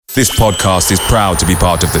This podcast is proud to be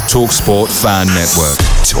part of the TalkSport Fan Network.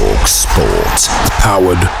 TalkSport.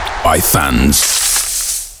 Powered by fans.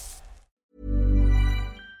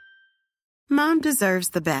 Mom deserves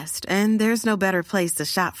the best, and there's no better place to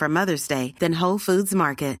shop for Mother's Day than Whole Foods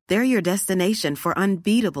Market. They're your destination for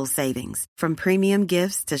unbeatable savings, from premium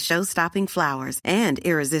gifts to show-stopping flowers and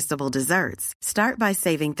irresistible desserts. Start by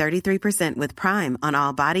saving 33% with Prime on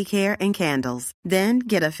all body care and candles. Then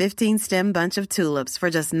get a 15-stem bunch of tulips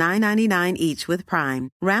for just $9.99 each with Prime.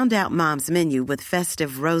 Round out Mom's menu with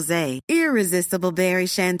festive rosé, irresistible berry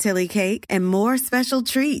chantilly cake, and more special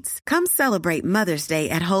treats. Come celebrate Mother's Day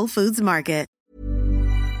at Whole Foods Market.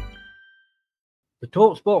 The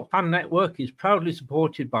TalkSport Fan Network is proudly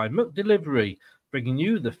supported by McDelivery, bringing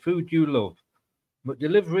you the food you love.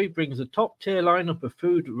 McDelivery brings a top-tier lineup of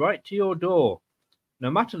food right to your door.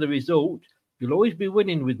 No matter the result, you'll always be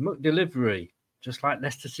winning with McDelivery, just like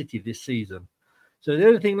Leicester City this season. So the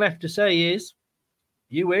only thing left to say is,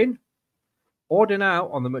 you win. Order now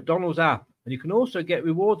on the McDonald's app, and you can also get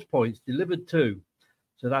rewards points delivered too.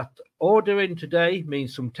 So that ordering today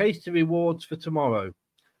means some tasty rewards for tomorrow.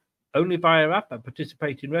 Only via app at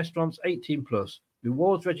participating restaurants 18+.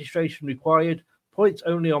 Rewards registration required. Points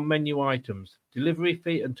only on menu items. Delivery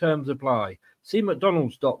fee and terms apply. See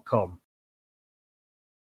mcdonalds.com.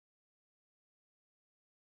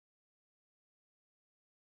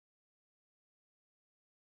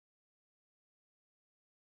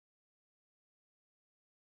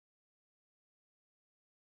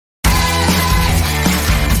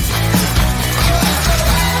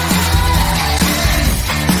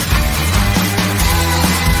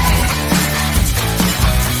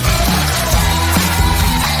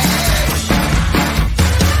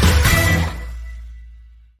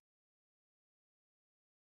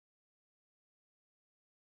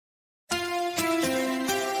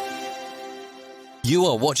 You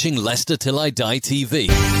are watching Leicester Till I Die TV.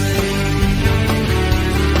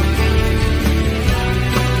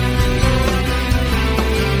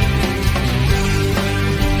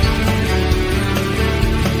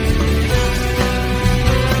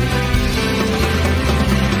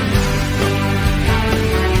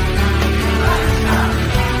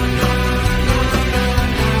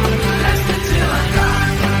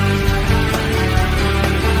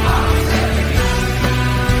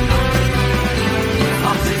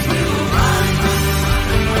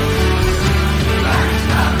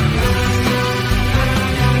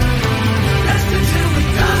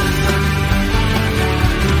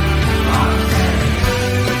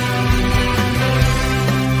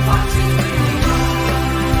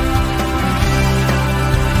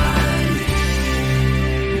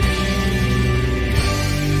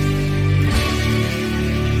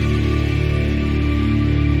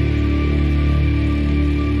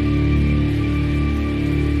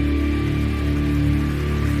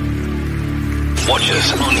 Watch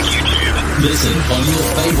us on YouTube. Listen on your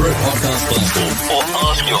favourite podcast platform. Or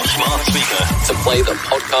ask your smart speaker To play the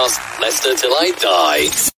podcast Leicester Till I Die.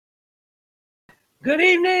 Good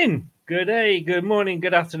evening, good day, good morning,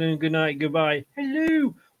 good afternoon, good night, goodbye.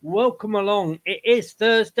 Hello, welcome along. It is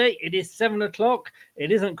Thursday, it is 7 o'clock.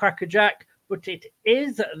 It isn't Crackerjack, but it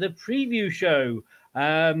is the preview show.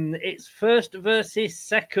 It's first versus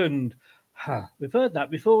second. We've heard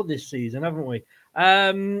that before this season, haven't we?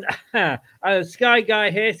 Sky Guy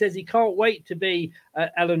here says he can't wait to be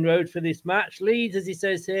at Ellen Road for this match. Leeds, as he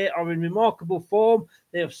says here, are in remarkable form.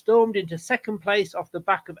 They have stormed into second place off the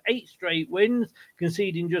back of 8 straight wins,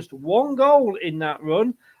 conceding just 1 goal in that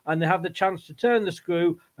run, and they have the chance to turn the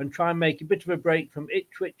screw and try and make a bit of a break from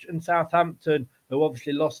Ipswich and Southampton, who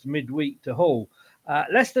obviously lost midweek to Hull.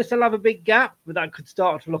 Leicester still have a big gap, but that could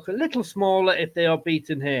start to look a little smaller if they are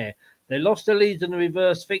beaten here. They lost to Leeds in the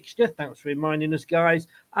reverse fixture. Thanks for reminding us, guys.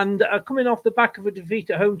 And coming off the back of a defeat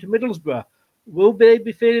at home to Middlesbrough. Will they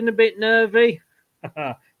be feeling a bit nervy?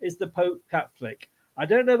 It's the Pope Catholic. I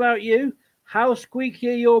don't know about you. How squeaky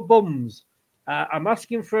are your bums? I'm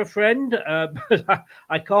asking for a friend, but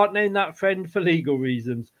I can't name that friend for legal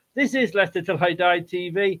reasons. This is Leicester Till I Die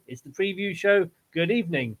TV. It's the preview show. Good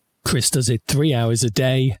evening. Chris does it 3 hours a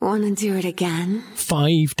day. Want to do it again?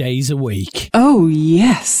 5 days a week. Oh,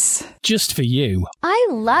 yes. Just for you. I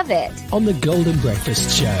love it. On the Golden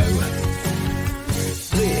Breakfast Show.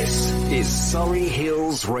 This is Surrey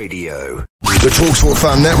Hills Radio. The TalkSport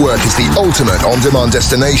Fan Network is the ultimate on-demand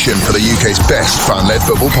destination for the UK's best fan-led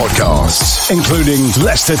football podcasts. Including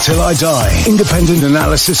Leicester Till I Die, independent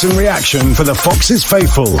analysis and reaction for the Foxes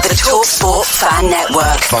faithful. The TalkSport Fan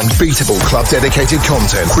Network. Unbeatable club-dedicated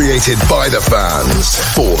content created by the fans,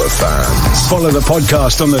 for the fans. Follow the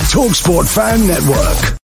podcast on the TalkSport Fan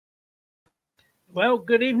Network. Well,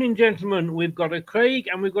 good evening, gentlemen. We've got a Craig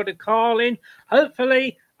and we've got a Carl in,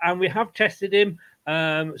 hopefully, and we have tested him.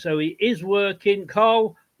 So he is working.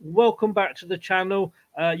 Carl, welcome back to the channel.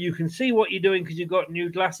 You can see what you're doing because you've got new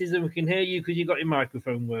glasses, and we can hear you because you've got your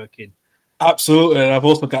microphone working. Absolutely. And I've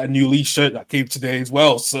also got a new Leeds shirt that came today as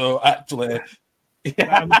well. So actually,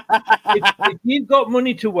 if you've got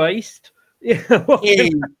money to waste,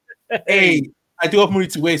 hey, I do have money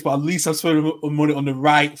to waste, but at least I'm spending money on the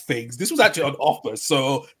right things. This was actually on offer.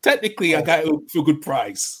 So technically, I got it for a good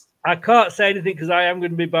price. I can't say anything because I am going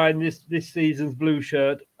to be buying this season's blue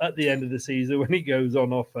shirt at the end of the season when it goes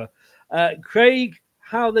on offer. Craig,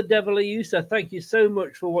 how the devil are you, sir? Thank you so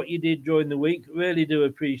much for what you did during the week. Really do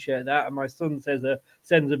appreciate that. And my son sends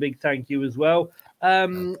a big thank you as well.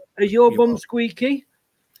 Is your bum squeaky?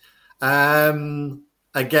 Again,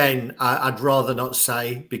 I'd rather not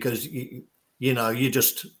say because you're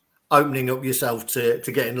just opening up yourself to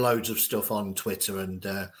getting loads of stuff on Twitter, and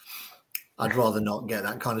I'd rather not get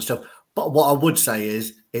that kind of stuff. But what I would say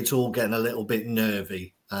is it's all getting a little bit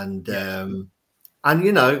nervy, and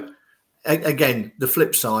again, the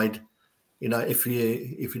flip side, if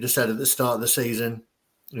you'd have said at the start of the season,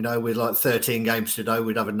 with like 13 games to go,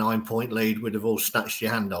 we'd have a 9-point lead, we'd have all snatched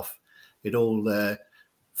your hand off. It all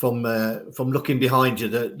from looking behind you,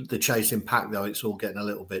 the chasing pack though, it's all getting a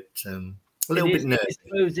little bit nervy. It's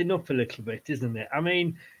closing up a little bit, isn't it? I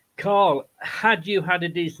mean, Carl, had you had a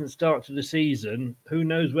decent start to the season, who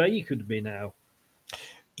knows where you could be now?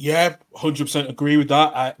 Yeah, 100% agree with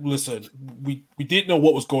that. Listen, we didn't know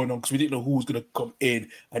what was going on because we didn't know who was going to come in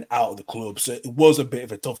and out of the club. So it was a bit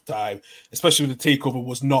of a tough time, especially when the takeover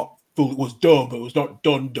was not full. It was done, but it was not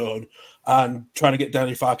done. And trying to get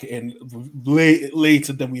Danny Farke in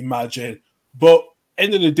later than we imagined. But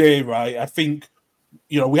end of the day, right, I think,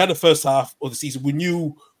 we had the first half of the season. We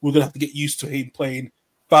knew we were going to have to get used to him playing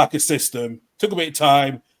Farke's system. Took a bit of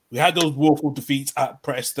time. We had those woeful defeats at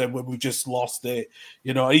Preston when we just lost it,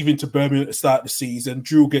 even to Birmingham at the start of the season.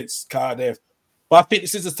 Drew gets Cardiff. But I think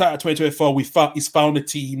this is the start of 2024. He's found a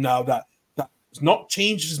team now that's not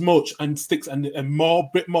changed as much and sticks and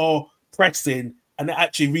bit more pressing and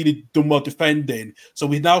actually really done more defending. So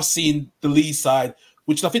we've now seen the Leeds side,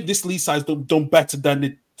 which I think this Leeds side has done better than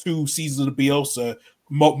the 2 seasons of the Bielsa.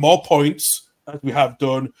 More points, as we have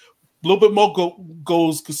done. A little bit more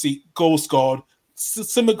goals scored.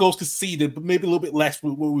 Similar goals conceded, but maybe a little bit less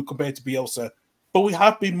when we compare to Bielsa. But we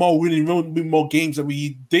have been winning more games than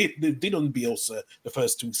we did on Bielsa the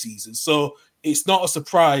first 2 seasons. So it's not a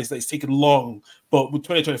surprise that it's taken long. But with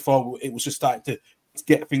 2024, it was just starting to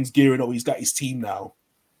get things gearing up. He's got his team now.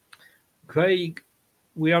 Craig,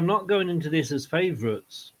 we are not going into this as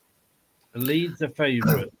favourites. Leeds are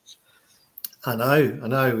favourites. I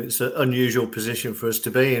know. It's an unusual position for us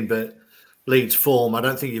to be in, but Leeds form, I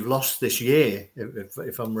don't think you've lost this year,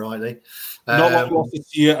 if I'm rightly. Not lost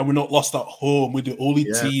this year, and we're not lost at home. We're the only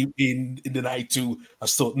team in the night who are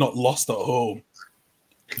still not lost at home.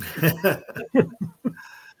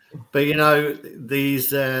 But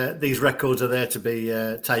these records are there to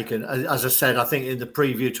be taken. As I said, I think in the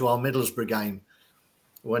preview to our Middlesbrough game,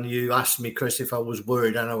 when you asked me, Chris, if I was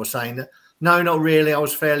worried, and I was saying that no, not really. I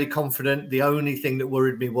was fairly confident. The only thing that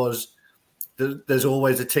worried me was there's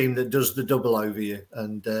always a team that does the double over you,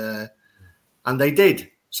 and they did.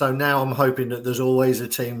 So now I'm hoping that there's always a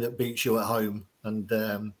team that beats you at home, and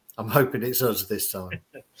I'm hoping it's us this time.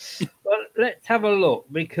 Well, let's have a look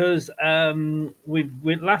because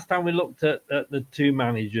we last time we looked at the 2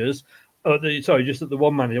 managers. Just at the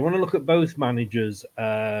 1 manager. I want to look at both managers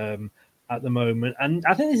at the moment, and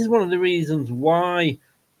I think this is one of the reasons why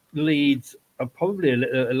Leeds are probably a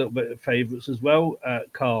little bit of favourites as well,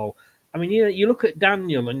 Carl. I mean, you look at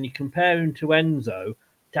Daniel and you compare him to Enzo.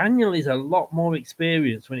 Daniel is a lot more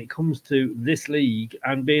experienced when it comes to this league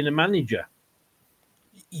and being a manager.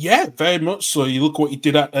 Yeah, very much so. You look what he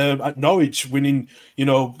did at Norwich, winning,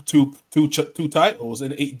 two titles,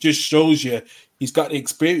 and it just shows you he's got the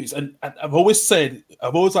experience. And I've always liked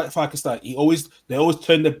Farke. They always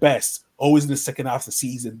turn their best, always in the second half of the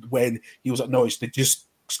season when he was at Norwich. They just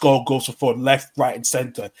scored goals for forward, left, right, and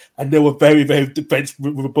centre, and they were very, very defensive,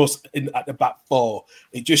 robust at the back 4.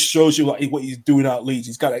 It just shows you what he's doing at Leeds.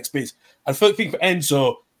 He's got that experience. I think for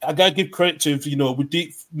Enzo, I gotta give credit to we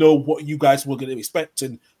didn't know what you guys were going to expect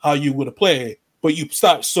and how you were to play, but you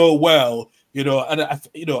start so well, And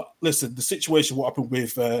listen, the situation what happened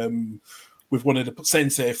with one of the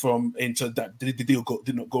sensei from Inter that the deal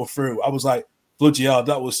did not go through. I was like, bloody hell,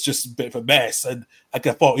 that was just a bit of a mess, and I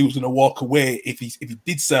thought he was going to walk away if he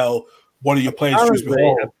did sell one of your players.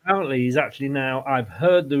 Apparently, he's actually now. I've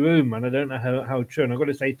heard the rumor, and I don't know how true. And I've got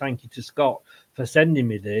to say thank you to Scott for sending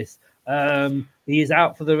me this. he is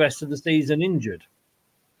out for the rest of the season injured.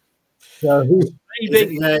 So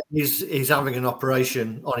he's having an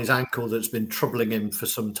operation on his ankle that's been troubling him for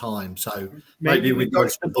some time. So maybe we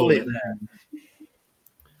dodged the bullet there.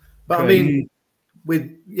 But I mean,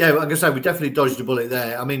 like I say, we definitely dodged the bullet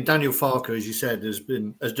there. I mean, Daniel Farker, as you said, has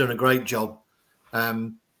done a great job.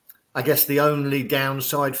 I guess the only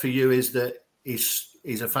downside for you is that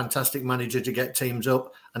he's a fantastic manager to get teams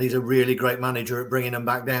up, and he's a really great manager at bringing them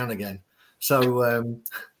back down again. So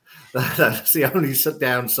that's the only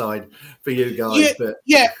downside for you guys.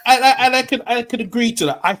 I can agree to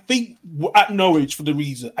that. I think at Norwich, for the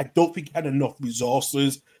reason I don't think he had enough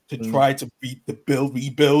resources to try to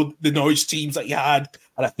rebuild the Norwich teams that he had,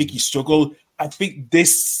 and I think he struggled. I think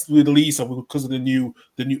this release, because of the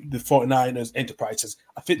 49ers enterprises,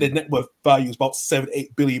 I think their net worth value is about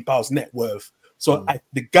 £7-8 billion net worth. So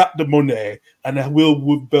they got the money, and they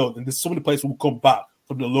will build. And there's so many players who will come back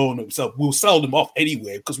from the loan themselves. We'll sell them off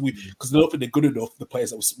anyway because they don't think they're good enough. The players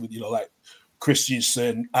that was, like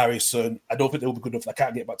Christensen, Harrison, I don't think they'll be good enough. They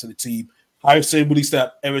can't get back to the team. Harrison released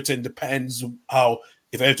that Everton depends on how.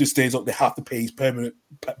 If Everton stays up, they have to pay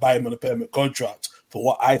buy him on a permanent contract, for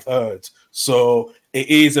what I've heard. So it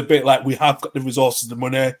is a bit like we have got the resources, the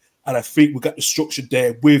money, and I think we got the structure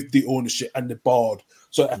there with the ownership and the board.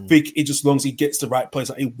 So I think just as long as he gets the right players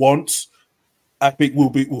that he wants, I think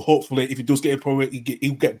we'll hopefully, if he does get a problem,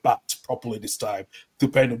 he'll get backed properly this time.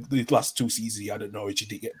 Depending on the last 2 seasons, I don't know if he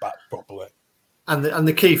did get backed properly. And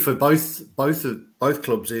the key for both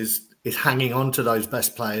clubs is hanging on to those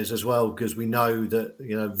best players as well, because we know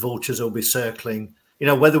that vultures will be circling.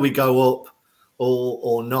 Whether we go up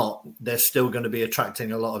or not, they're still going to be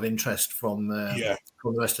attracting a lot of interest from the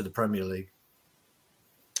rest of the Premier League.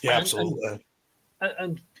 Yeah, absolutely.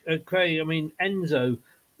 And Craig, I mean, Enzo,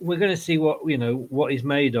 we're going to see what he's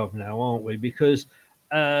made of now, aren't we? Because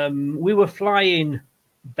we were flying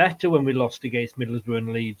better when we lost against Middlesbrough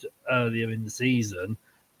and Leeds earlier in the season.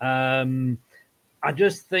 I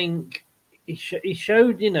just think he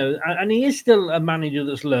showed, and he is still a manager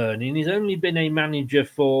that's learning. He's only been a manager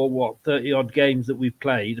for 30-odd games that we've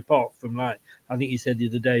played, apart from, I think he said the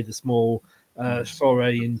other day, the small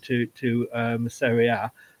soiree into Serie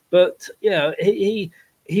A. But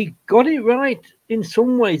he got it right in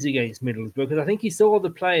some ways against Middlesbrough, because I think he saw the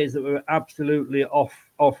players that were absolutely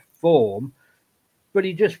off form, but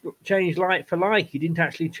he just changed like for like. He didn't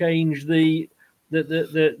actually change the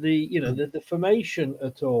formation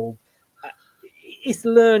at all. It's a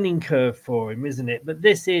learning curve for him, isn't it? But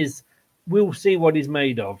we'll see what he's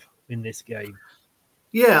made of in this game.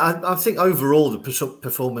 Yeah, I think overall the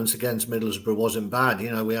performance against Middlesbrough wasn't bad.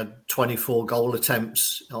 We had 24 goal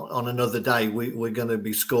attempts on another day. We're going to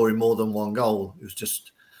be scoring more than one goal. It was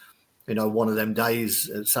just, one of them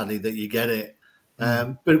days, sadly, that you get it.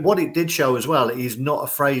 But what it did show as well, he's not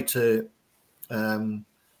afraid to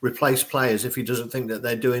replace players if he doesn't think that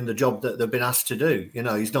they're doing the job that they've been asked to do.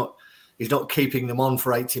 He's not keeping them on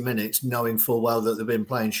for 80 minutes, knowing full well that they've been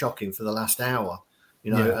playing shocking for the last hour.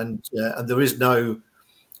 And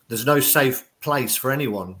there's no safe place for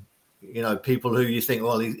anyone. People who you think,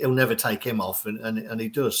 well, he'll never take him off, and he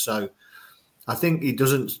does. So I think he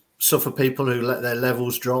doesn't suffer people who let their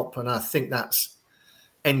levels drop, and I think that's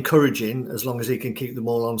encouraging as long as he can keep them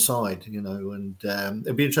all on side. And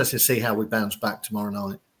it'd be interesting to see how we bounce back tomorrow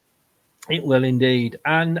night. It will indeed.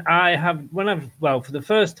 And for the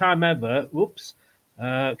first time ever,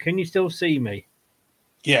 can you still see me?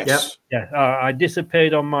 Yes. Yep. Yeah. I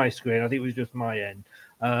disappeared on my screen. I think it was just my end.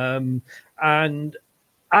 And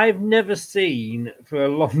I've never seen for a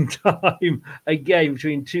long time a game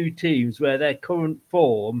between two teams where their current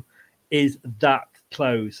form is that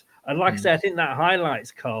close. And like I said, I think that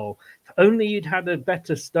highlights, Carl. If only you'd had a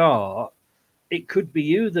better start, it could be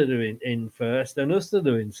you that are in first and us that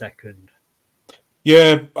are in second.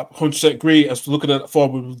 Yeah, 100% agree. As looking at the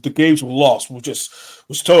form, the games we lost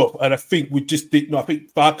was tough, and I think we just didn't. I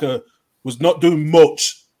think Barker was not doing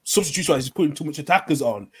much substitution-wise. He's putting too much attackers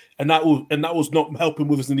on, and that was not helping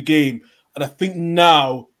with us in the game. And I think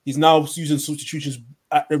now he's using substitutions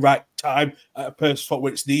at the right time, at a perfect spot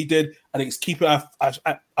where it's needed, and it's keeping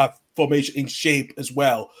our formation in shape as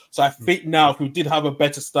well. So I think now if we did have a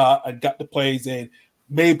better start and got the players in,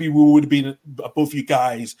 maybe we would have been above you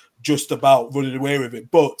guys just about running away with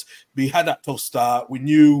it. But we had that tough start. We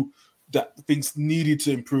knew that things needed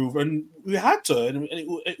to improve, and we had to, and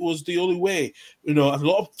it was the only way. Some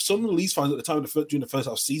of the Leeds fans at the time during the first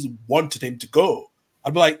half of the season wanted him to go.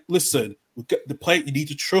 I'd be like, listen, we get the player. You need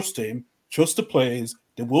to trust him, trust the players.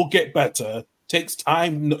 They will get better. takes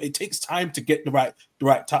time. It takes time to get the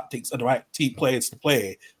right tactics and the right team players to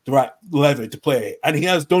play, the right level to play, and he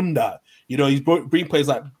has done that. He's bring players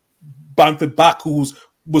like Bamford back, who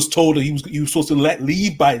was told that he was supposed to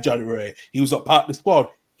leave by January. He was not part of the squad.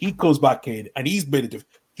 He comes back in, and he's made a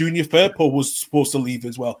difference. Junior Firpo was supposed to leave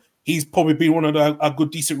as well. He's probably been one of a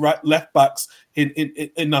good, decent left backs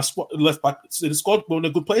in our squad, left backs in the squad, going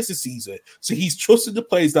in a good place this season. So he's trusted the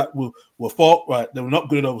players that were thought right, they were not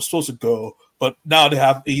good enough, were supposed to go, but now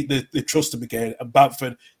they trust him again. And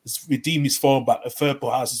Bamford has redeemed his form back, and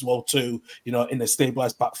Firpo has as well too. In a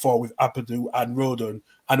stabilised back four with Ampadu and Rodon,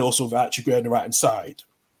 and also with Archie Gray on the right hand side.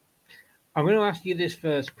 I'm going to ask you this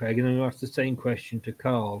first, Craig, and I'm going to ask the same question to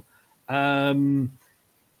Carl.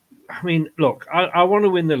 Look, I want to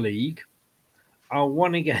win the league. I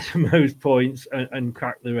want to get the most points and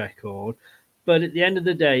crack the record. But at the end of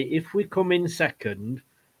the day, if we come in second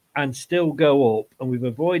and still go up, and we've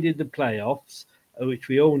avoided the playoffs, which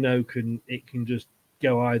we all know can just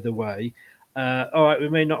go either way. All right, we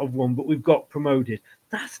may not have won, but we've got promoted.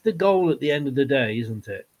 That's the goal at the end of the day, isn't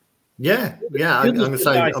it? Yeah. I'm going to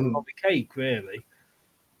say on the cake, really.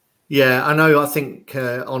 Yeah, I know. I think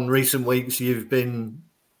on recent weeks you've been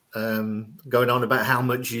going on about how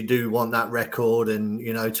much you do want that record and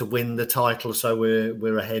to win the title. So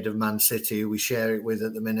we're ahead of Man City, who we share it with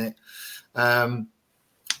at the minute.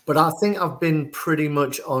 But I think I've been pretty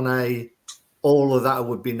much on all of that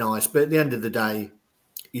would be nice. But at the end of the day,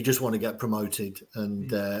 you just want to get promoted,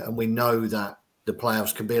 and we know that the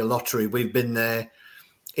playoffs can be a lottery. We've been there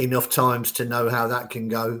enough times to know how that can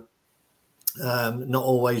go. Not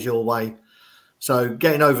always your way. So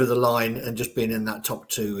getting over the line and just being in that top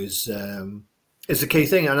two is the key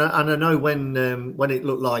thing. And I know when it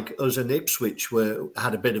looked like us and Ipswich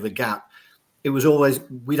had a bit of a gap, it was always,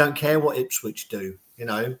 we don't care what Ipswich do.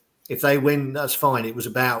 If they win, that's fine. It was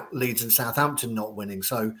about Leeds and Southampton not winning.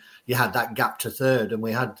 So you had that gap to third, and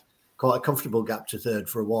we had quite a comfortable gap to third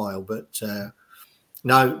for a while. But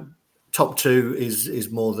no, top two is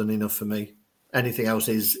more than enough for me. Anything else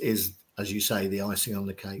is, as you say, the icing on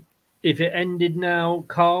the cake. If it ended now,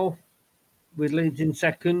 Carl, with Leeds in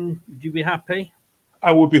second, would you be happy?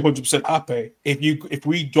 I would be 100% happy if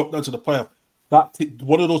we drop down to the playoff.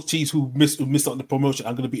 One of those teams who missed out on the promotion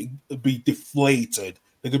are going to be deflated.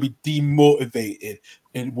 They're going to be demotivated,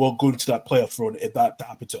 and we're going to that playoff run. If that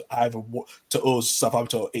happened to either to us,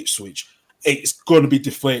 Southampton or Ipswich, it's going to be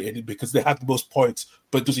deflated because they have the most points,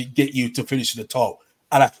 but does it get you to finish in the top?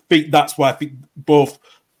 And I think that's why I think both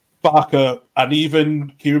Barker and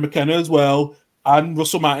even Kieran McKenna as well and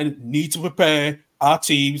Russell Martin need to prepare our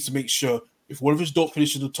teams to make sure if one of us don't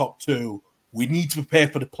finish in the top two, we need to prepare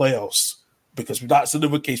for the playoffs, because that's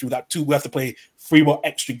another case. With that two, we have to play 3 more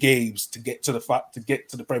extra games to get to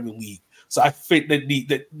the Premier League. So I think they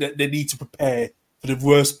need to prepare for the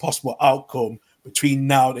worst possible outcome between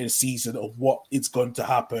now and the season of what is going to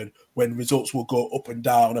happen when results will go up and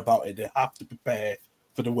down about it. They have to prepare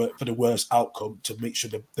for the worst outcome to make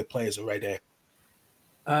sure the players are ready.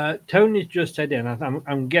 Tony's just said in,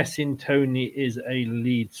 I'm guessing Tony is a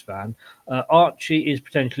Leeds fan. Archie is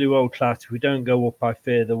potentially world class. If we don't go up, I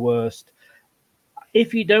fear the worst.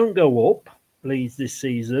 If you don't go up, Leeds this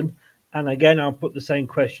season, and again, I'll put the same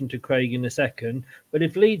question to Craig in a second, but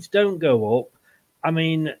if Leeds don't go up, I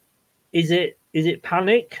mean, is it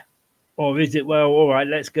panic, or is it, well, all right,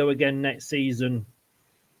 let's go again next season?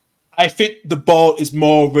 I think the ball is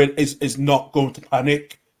is not going to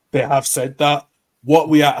panic. They have said that.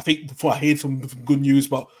 I think before I heard some good news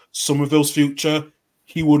about Somerville's future,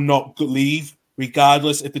 he will not leave,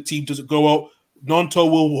 regardless if the team doesn't go out. Nonto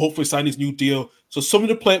will hopefully sign his new deal. So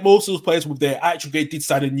most of those players with their actual game did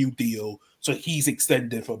sign a new deal. So he's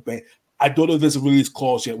extended for a bit. I don't know if there's a release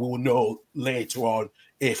clause yet. We will know later on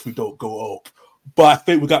if we don't go up. But I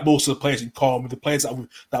think we got most of the players in common. The players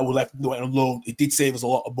that were left on loan, it did save us a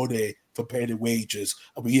lot of money for paying their wages,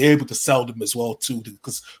 and we were able to sell them as well too,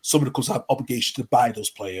 because some of the clubs have obligation to buy those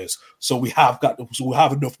players. So we have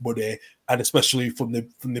enough money, and especially from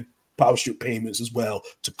the parachute payments as well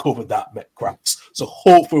to cover that met cracks. So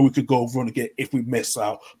hopefully we could go run again if we miss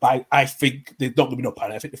out. But I think there's not going to be no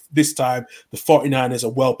panic. I think this time the 49ers are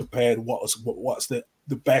well prepared. What's the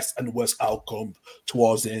best and the worst outcome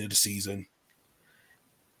towards the end of the season?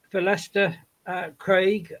 For Leicester,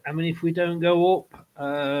 Craig, I mean, if we don't go up,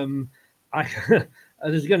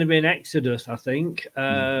 there's going to be an exodus, I think.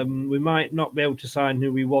 We might not be able to sign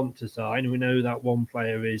who we want to sign. We know that one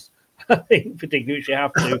player is, I think, particularly which you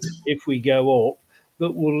have to if we go up.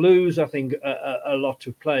 But we'll lose, I think, a lot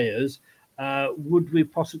of players. Would we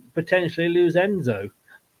potentially lose Enzo?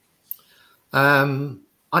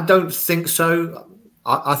 I don't think so.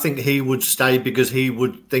 I think he would stay because he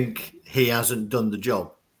would think he hasn't done the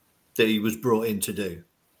job that he was brought in to do.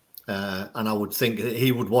 And I would think that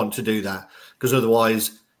he would want to do that because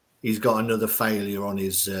otherwise he's got another failure on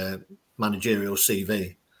his managerial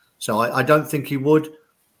CV. So I don't think he would.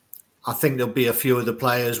 I think there'll be a few of the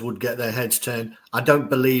players would get their heads turned. I don't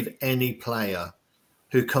believe any player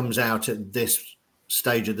who comes out at this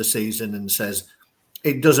stage of the season and says,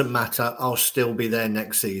 it doesn't matter, I'll still be there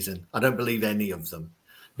next season. I don't believe any of them.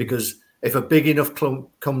 Because if a big enough clump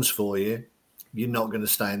comes for you, you're not going to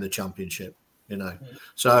stay in the Championship, you know.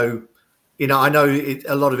 So, you know, I know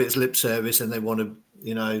a lot of it's lip service and they want to,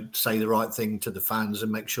 you know, say the right thing to the fans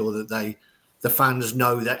and make sure that the fans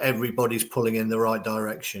know that everybody's pulling in the right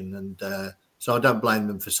direction. And so I don't blame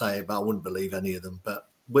them for saying it, but I wouldn't believe any of them. But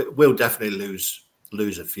we'll definitely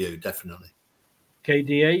lose a few, definitely.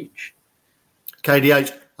 KDH,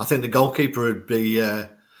 I think the goalkeeper would be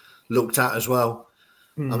looked at as well.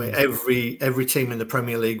 I mean, every team in the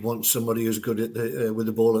Premier League wants somebody who's good at with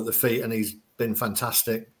the ball at the feet, and he's been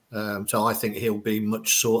fantastic. So I think he'll be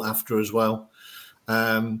much sought after as well.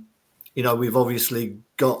 You know, we've obviously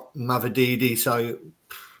got Mavididi, so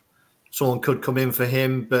someone could come in for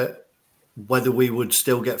him, but whether we would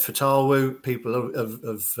still get Fatawu, people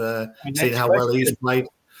have seen how well he's played.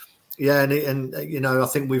 Yeah, and you know, I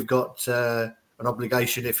think we've got an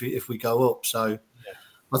obligation if we go up. So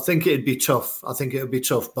I think it'd be tough.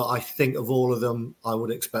 But I think of all of them, I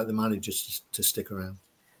would expect the managers to stick around.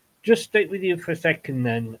 Just stick with you for a second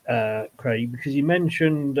then, Craig, because you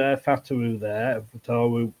mentioned Fatawu there,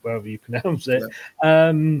 Fatawu, wherever you pronounce it.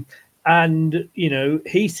 Yeah. And, you know,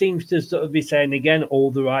 he seems to sort of be saying, again, all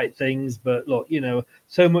the right things. But look, you know,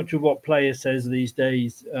 so much of what player says these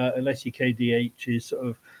days, unless you're KDH, is sort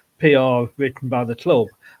of PR written by the club.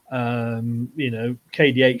 You know,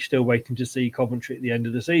 KDH still waiting to see Coventry at the end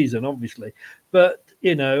of the season, obviously. But,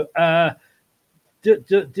 you know,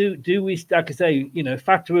 do we, like I say, you know,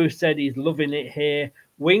 Fatawu said he's loving it here.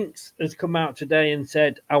 Winks has come out today and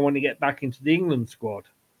said, I want to get back into the England squad.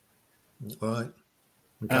 Right.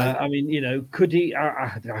 Okay. I mean, you know, could he?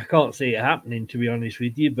 I can't see it happening, to be honest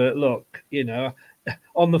with you. But look, you know,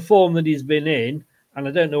 on the form that he's been in, and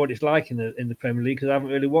I don't know what it's like in the Premier League because I haven't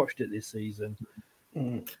really watched it this season.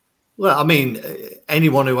 Well, I mean,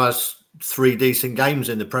 anyone who has 3 decent games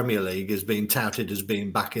in the Premier League is being touted as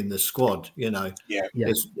being back in the squad. You know,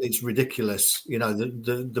 it's ridiculous. You know,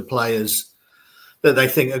 the players that they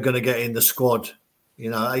think are going to get in the squad.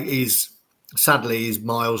 You know, sadly he's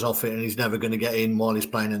miles off it, and he's never going to get in while he's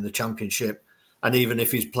playing in the Championship. And even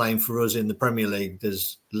if he's playing for us in the Premier League,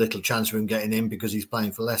 there's little chance of him getting in because he's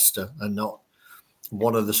playing for Leicester and not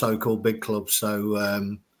one of the so-called big clubs.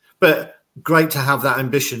 So, but great to have that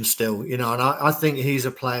ambition still, you know. And I think he's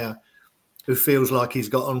a player who feels like he's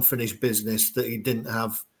got unfinished business that he didn't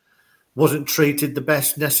have, wasn't treated the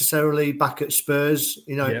best necessarily back at Spurs,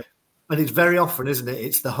 you know. Yep. And it's very often, isn't it?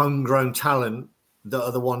 It's the homegrown talent that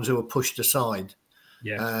are the ones who are pushed aside.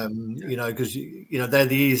 Yeah. You know, because, you know, they're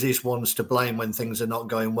the easiest ones to blame when things are not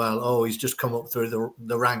going well. Oh, he's just come up through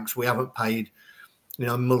the ranks. We haven't paid, you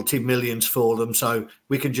know, multi-millions for them. So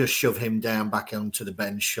we can just shove him down back onto the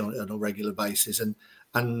bench on a regular basis.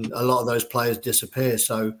 And a lot of those players disappear.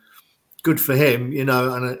 So good for him, you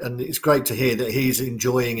know, and it's great to hear that he's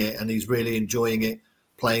enjoying it, and he's really enjoying it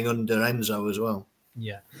playing under Enzo as well.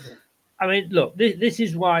 Yeah. I mean, look, this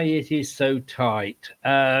is why it is so tight.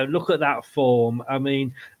 Look at that form. I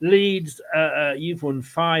mean, Leeds, you've won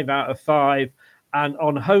 5 out of 5, and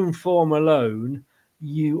on home form alone,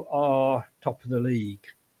 you are top of the league.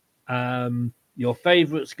 Your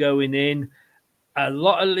favourites going in. A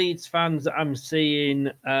lot of Leeds fans that I'm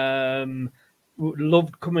seeing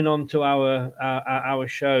loved coming on to our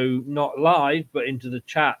show, not live, but into the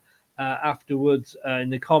chat afterwards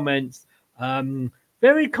in the comments.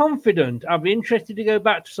 Very confident. I'll be interested to go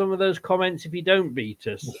back to some of those comments if you don't beat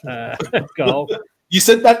us, Carl. You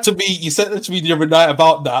said that to me. You said that to me the other night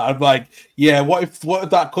about that. I'm like, yeah. What if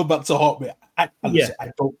that come back to haunt me?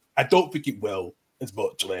 I don't think it will as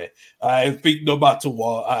much. I think no matter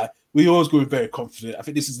what, we always go very confident. I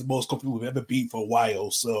think this is the most confident we've ever been for a while.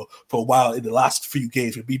 So for a while in the last few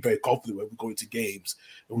games, we've been very confident when we go into games,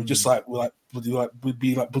 and we're just we'd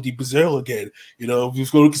be like bloody Brazil again. You know, we've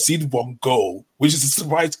going to concede 1 goal, which is a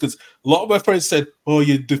surprise because a lot of my friends said, "Oh,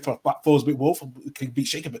 your back four is a bit wolf, can be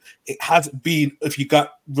shaken," but it hasn't been. If you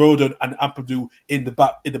got Rodon and Ampadu in the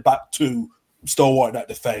back two, stalwart that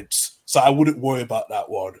defense, so I wouldn't worry about that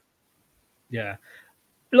one. Yeah.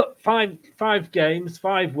 Look, five games,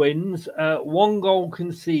 5 wins, 1 goal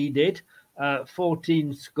conceded,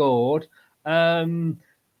 14 scored. And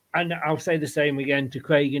I'll say the same again to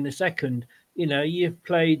Craig in a second. you've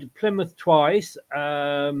played Plymouth twice.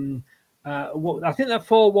 I think that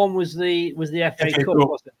 4-1 was the FA Cup,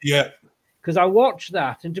 wasn't it? Yeah. Because I watched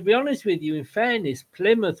that, and to be honest with you, in fairness,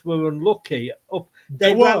 Plymouth were unlucky.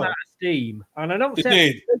 They were. ran out of steam, and don't get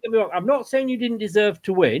me wrong, I'm not saying you didn't deserve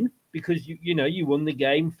to win, because you won the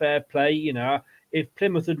game, fair play. If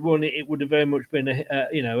Plymouth had won it, it would have very much been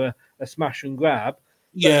a smash and grab.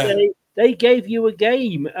 Yeah, but they gave you a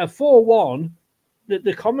game, a 4-1.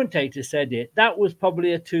 The commentator said that was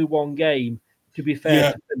probably a 2-1 game. To be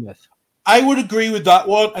fair to Plymouth. I would agree with that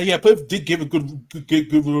one. And Plymouth did give a good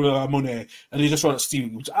money, and they just ran at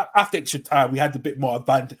steam. After extra time, we had a bit more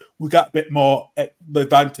advantage. We got a bit more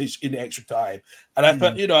advantage in the extra time, and I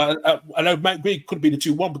thought, and I might agree it could be the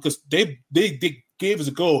 2-1 because they gave us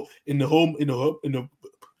a goal in the home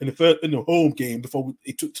game before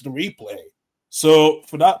it took to the replay. So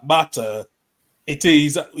for that matter, it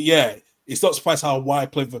is It's not surprised why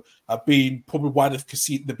Plymouth have been probably why they've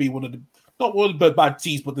conceded to be one of the. Not one of the bad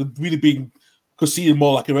teams, but they're really being considered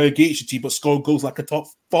more like a relegation team, but scoring goals like a top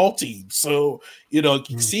 4 team. So, you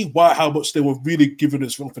can see how much they were really giving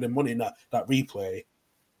us run for their money in that replay.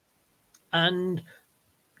 And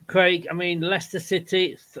Craig, Leicester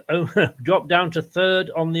City dropped down to 3rd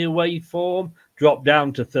on the away form. Dropped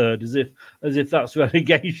down to 3rd as if that's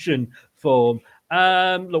relegation form.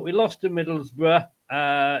 Look, we lost to Middlesbrough.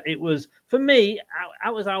 It was, for me,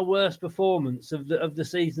 that was our worst performance of the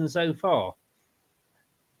season so far.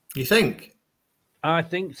 You think? I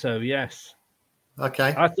think so. Yes.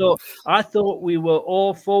 Okay. I thought we were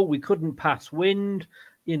awful. We couldn't pass wind.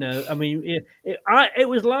 It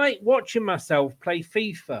was like watching myself play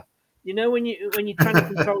FIFA. When you're trying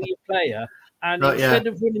to control your player, and instead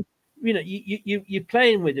of running. You're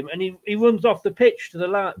playing with him, and he runs off the pitch to the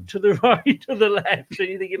right, to the left, and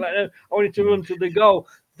you're thinking like, "No, I wanted to run to the goal."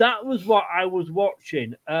 That was what I was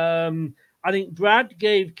watching. I think Brad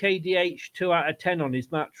gave KDH 2 out of 10 on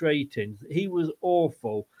his match ratings. He was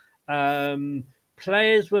awful.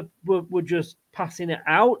 Players were just passing it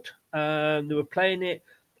out. They were playing it,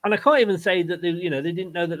 and I can't even say that they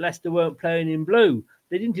didn't know that Leicester weren't playing in blue.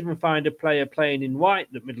 They didn't even find a player playing in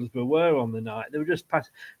white that Middlesbrough were on the night. They were just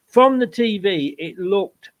passing. From the TV, it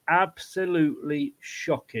looked absolutely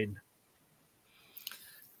shocking.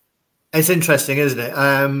 It's interesting, isn't it?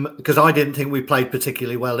 Because I didn't think we played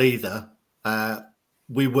particularly well either.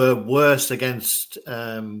 We were worse against,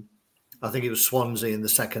 I think it was Swansea in the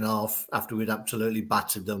second half after we'd absolutely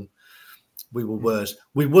battered them. We were worse.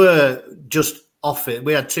 We were just off it.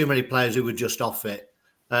 We had too many players who were just off it.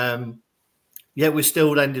 Yet we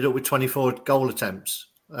still ended up with 24 goal attempts.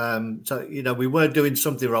 So, we were doing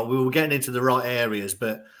something right. We were getting into the right areas,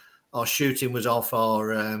 but our shooting was off.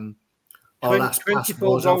 Our last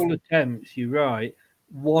 24 goal attempts, you're right.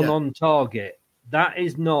 1 on target. That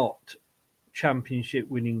is not championship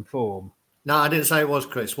winning form. No, I didn't say it was,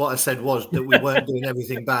 Chris. What I said was that we weren't doing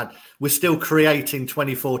everything bad. We're still creating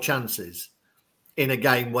 24 chances in a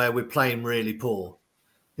game where we're playing really poor,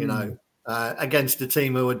 against a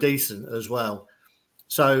team who are decent as well.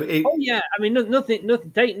 So, nothing.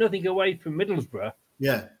 Take nothing away from Middlesbrough.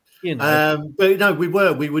 Yeah, but no, we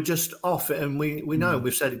were just off it, and we know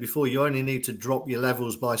we've said it before. You only need to drop your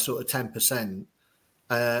levels by sort of 10%,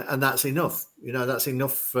 and that's enough. That's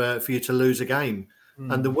enough for you to lose a game.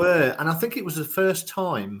 And and I think it was the first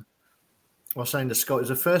time. I was saying to Scott, it was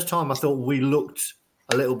the first time I thought we looked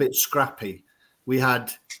a little bit scrappy. We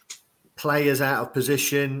had players out of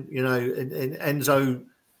position, and Enzo.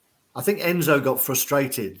 I think Enzo got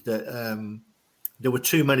frustrated that there were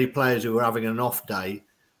too many players who were having an off day,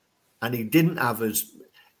 and he didn't have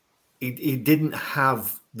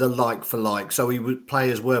the like for like. So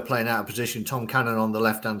players were playing out of position. Tom Cannon on the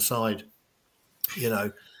left hand side,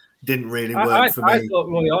 didn't really work for me. I thought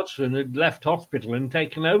Roy Hodgson had left hospital and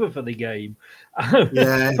taken over for the game.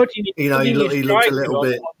 Yeah, he looked a little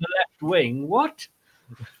bit on the left wing. What?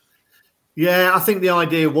 Yeah, I think the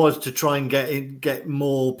idea was to try and get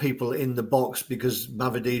more people in the box because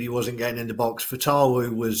Mavididi wasn't getting in the box.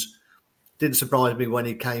 Fatawu didn't surprise me when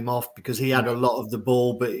he came off because he had a lot of the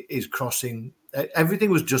ball, but his crossing, everything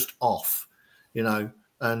was just off,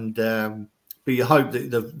 And but you hope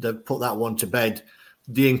that they've put that one to bed.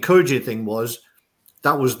 The encouraging thing was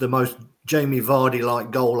that was the most Jamie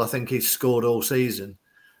Vardy-like goal I think he's scored all season,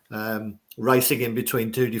 racing in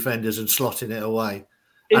between 2 defenders and slotting it away.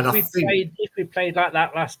 If we played like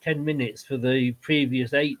that last 10 minutes for the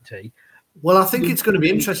previous 80. Well, I think it's going to be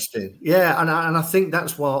interesting. Yeah, and I think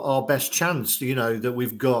that's our best chance, that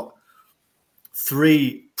we've got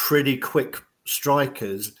 3 pretty quick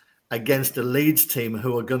strikers against a Leeds team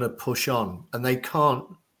who are going to push on. And they can't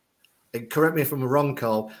and correct me if I'm wrong,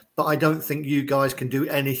 Carl, but I don't think you guys can do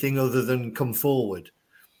anything other than come forward.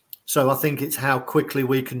 So I think it's how quickly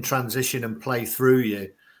we can transition and play through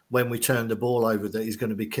you when we turn the ball over that is going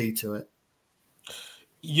to be key to it.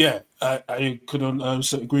 Yeah, I couldn't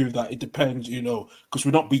agree with that. It depends, because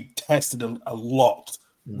we're not being tested a lot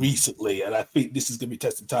recently, and I think this is going to be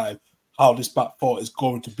testing time how this back four is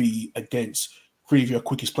going to be against previous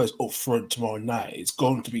quickest players up front tomorrow night. It's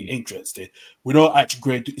going to be interesting. We know actually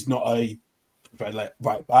Gray is not a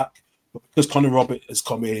right back, but because Connor Robert has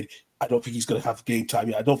come in, I don't think he's going to have game time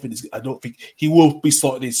yet. I don't think he will be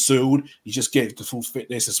starting in soon. He's just getting to full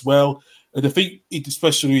fitness as well. And I think,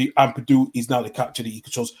 especially Ampadu, is now the captain that he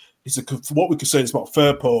controls. What we can say is about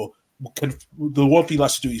Firpo. The one thing he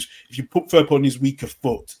likes to do is if you put Firpo on his weaker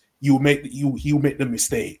foot, he'll make the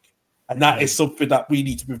mistake, and that is something that we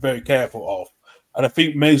need to be very careful of. And I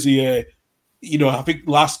think Mezier, I think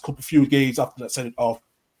last few games after that sent it off,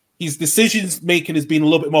 his decisions making has been a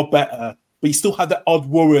little bit more better, but he still had that odd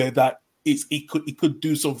worry that he could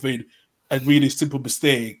do something, a really simple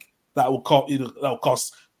mistake that will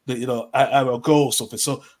cost our goal or something.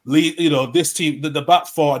 So this team, the back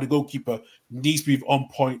four and the goalkeeper needs to be on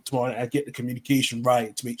point tomorrow and get the communication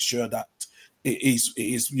right to make sure that it is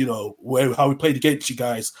how we played against you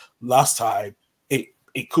guys last time.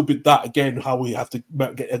 It could be that again, how we have to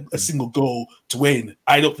get a single goal to win.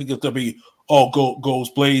 I don't think it's going to be goals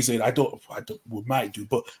blazing. We might do,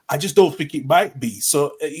 but I just don't think it might be.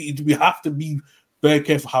 So we have to be very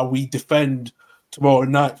careful how we defend tomorrow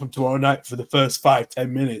night for the first 5-10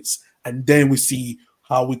 minutes, and then we see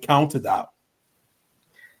how we counter that.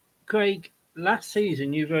 Craig, last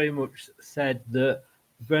season you very much said that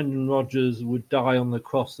Brendan Rodgers would die on the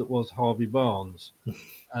cross that was Harvey Barnes.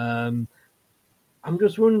 I'm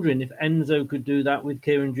just wondering if Enzo could do that with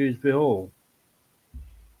Kieran Dewsbury Hall.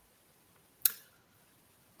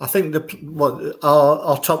 I think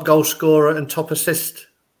our top goal scorer and top assist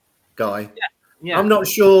guy. Yeah. I'm not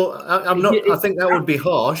sure. I think that would be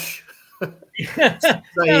harsh. Saying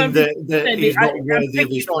that he's not worthy of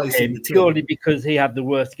his place in the team. Purely because he had the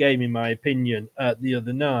worst game, in my opinion, the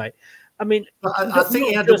other night. I mean, I think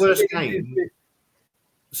he had the worst game.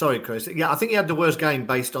 Sorry, Chris. Yeah, I think he had the worst game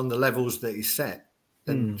based on the levels that he set.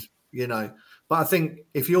 And, but I think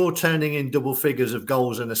if you're turning in double figures of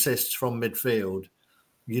goals and assists from midfield,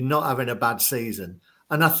 you're not having a bad season.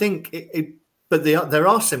 And I think but there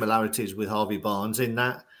are similarities with Harvey Barnes in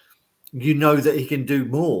that that he can do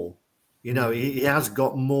more. He has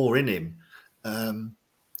got more in him.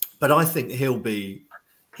 But I think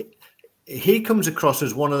he comes across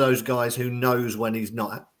as one of those guys who knows when he's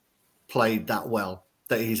not played that well,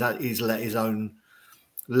 that he's let his own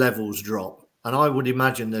levels drop. And I would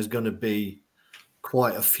imagine there's going to be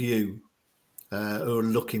quite a few who are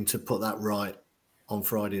looking to put that right on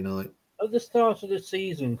Friday night. At the start of the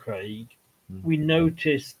season, Craig, we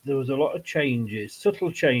noticed there was a lot of changes,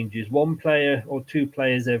 subtle changes, one player or two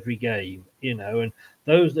players every game, and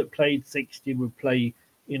those that played 60 would play,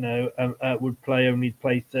 would only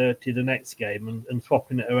play 30 the next game and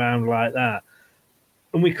swapping it around like that.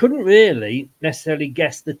 And we couldn't really necessarily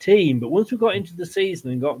guess the team, but once we got into the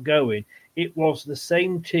season and got going, it was the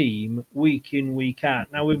same team week in, week out.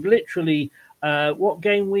 Now we've literally, what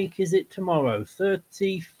game week is it tomorrow?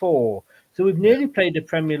 34. So we've nearly played the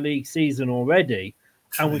Premier League season already,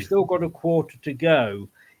 and we've still got a quarter to go.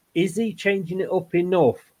 Is he changing it up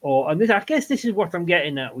enough? I guess this is what I'm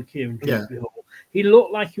getting at with Kieran Dewsbury Hall. He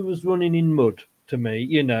looked like he was running in mud to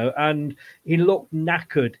me, and he looked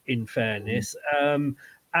knackered, in fairness.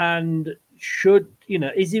 And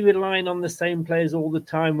is he relying on the same players all the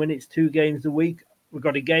time when it's 2 games a week? We've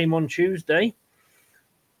got a game on Tuesday.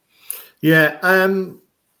 Yeah,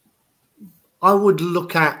 I would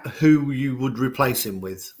look at who you would replace him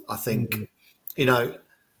with. I think,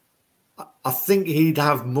 I think he'd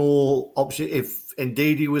have more option if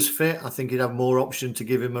indeed he was fit. I think he'd have more option to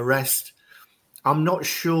give him a rest. I'm not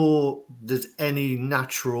sure there's any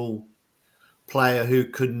natural player who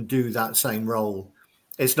couldn't do that same role.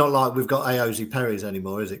 It's not like we've got Ayoze Perez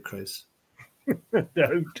anymore, is it, Chris?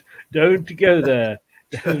 Don't go there.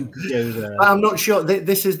 Don't go there. I'm not sure.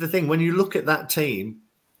 This is the thing. When you look at that team,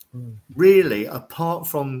 really, apart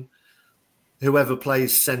from whoever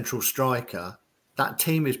plays central striker, that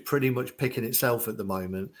team is pretty much picking itself at the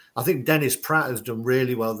moment. I think Dennis Pratt has done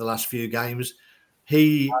really well the last few games.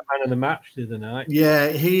 Man of the match the other night. Yeah,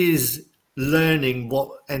 he is learning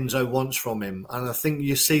what Enzo wants from him. And I think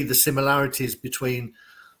you see the similarities between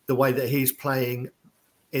the way that he's playing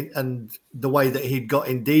and the way that he'd got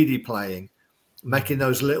Ndidi playing, making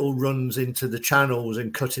those little runs into the channels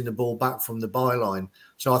and cutting the ball back from the byline.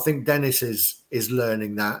 So I think Dennis is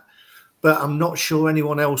learning that. but I'm not sure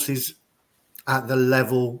anyone else is at the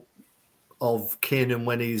level of Kiernan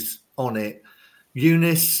when he's on it.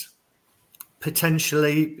 Eunice,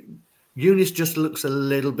 potentially. Eunice just looks a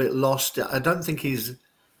little bit lost. I don't think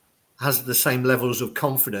has the same levels of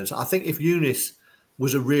confidence. I think if Eunice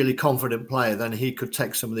was a really confident player, then he could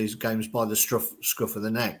take some of these games by the scruff of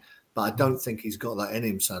the neck. But I don't think he's got that in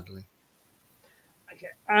him, sadly. Okay.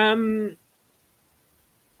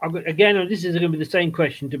 Again, this is going to be the same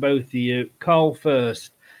question to both of you. Carl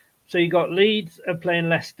first. So you got Leeds are playing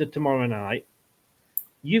Leicester tomorrow night.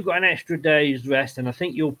 You've got an extra day's rest, and I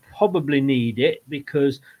think you'll probably need it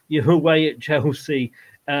because you're away at Chelsea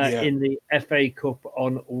in the FA Cup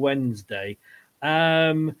on Wednesday.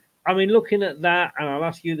 I mean, looking at that, and I'll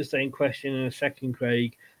ask you the same question in a second,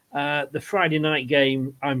 Craig. The Friday night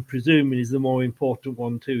game, I'm presuming, is the more important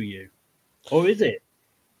one to you. Or is it?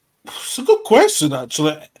 It's a good question,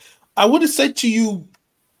 actually. I would have said to you,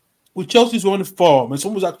 with Chelsea's running form, and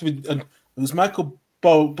someone was actually, and it was Michael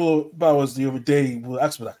Bowers the other day who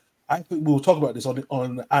asked me that. I think we will talk about this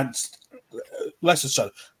on Ant's Leicester's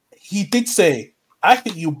channel. He did say, I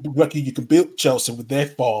think you reckon you can beat Chelsea with their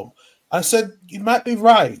form. I said, you might be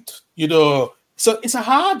right. So it's a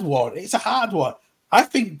hard one. I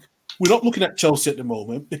think we're not looking at Chelsea at the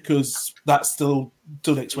moment because that's still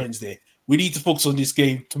till next Wednesday. We need to focus on this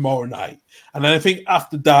game tomorrow night. And then I think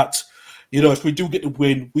after that, if we do get the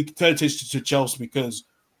win, we can turn attention to Chelsea because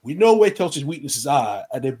we know where Chelsea's weaknesses are,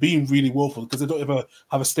 and they're being really woeful because they don't ever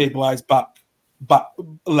have a stabilised back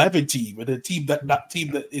 11 team, and a team that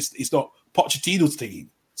team that is not Pochettino's team.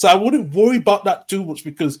 So I wouldn't worry about that too much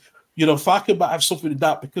because Farke might have something in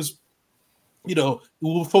that because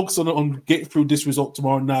we'll focus on getting through this result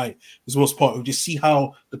tomorrow night is the most part. We'll just see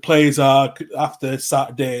how the players are after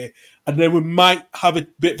Saturday, and then we might have a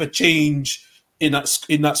bit of a change in that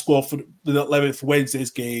squad for the 11th Wednesday's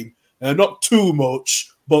game. Not too much,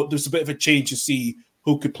 but there's a bit of a change to see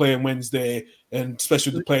who could play on Wednesday, and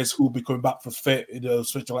especially the players who will be coming back for fit,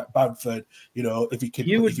 especially like Bamford, if he can.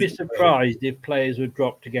 You would be surprised if players were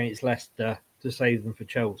dropped against Leicester to save them for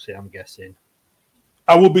Chelsea, I'm guessing.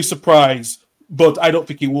 I would be surprised, but I don't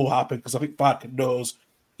think it will happen because I think Farke knows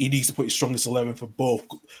he needs to put his strongest 11 for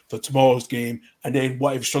tomorrow's game, and then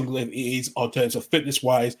whatever strong 11 it is, in terms of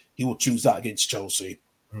fitness-wise, he will choose that against Chelsea.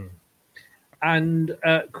 And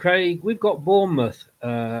Craig, we've got Bournemouth,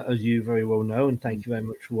 as you very well know, and thank you very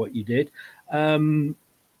much for what you did. I'm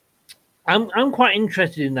quite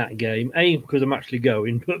interested in that game. A, because I'm actually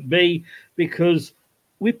going, but B, because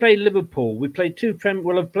we played Liverpool. We played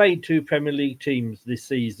I've played two Premier League teams this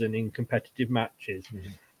season in competitive matches.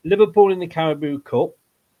 Liverpool in the Carabao Cup,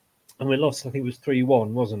 and we lost. I think it was 3-1,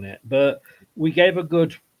 wasn't it? But we gave a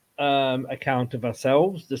good account of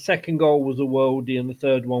ourselves. The second goal was a worldie, and the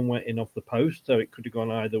third one went in off the post, so it could have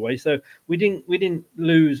gone either way. So we didn't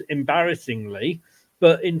lose embarrassingly,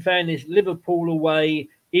 but in fairness, Liverpool away,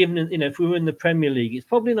 even if we were in the Premier League, it's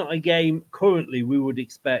probably not a game currently we would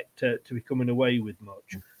expect to be coming away with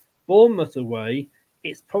much. Bournemouth away,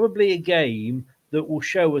 it's probably a game that will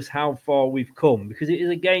show us how far we've come because it is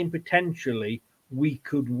a game potentially we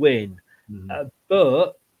could win.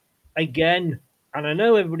 But again, and I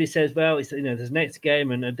know everybody says, well, it's there's next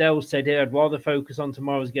game, and Adele said here, I'd rather focus on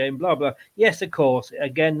tomorrow's game, blah, blah. Yes, of course.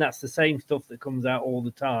 Again, that's the same stuff that comes out all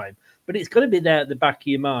the time. But it's got to be there at the back of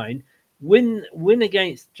your mind. Win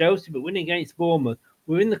against Chelsea, but win against Bournemouth.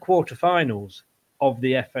 We're in the quarterfinals of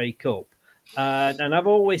the FA Cup. And I've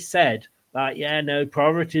always said that,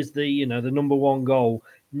 priority is the number one goal.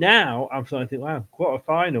 Now I'm starting to think, wow,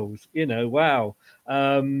 quarterfinals, wow.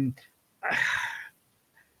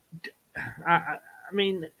 I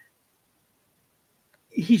mean,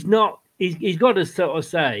 he's got to sort of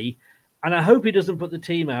say, and I hope he doesn't put the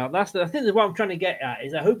team out. I think that's what I'm trying to get at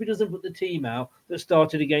is I hope he doesn't put the team out that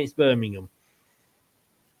started against Birmingham.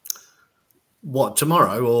 What,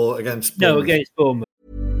 tomorrow or against Bournemouth? No, against Bournemouth.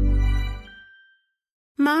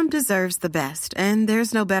 Mom deserves the best, and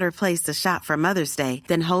there's no better place to shop for Mother's Day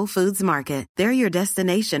than Whole Foods Market. They're your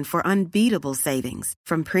destination for unbeatable savings,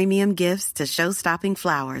 from premium gifts to show-stopping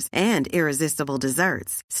flowers and irresistible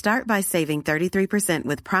desserts. Start by saving 33%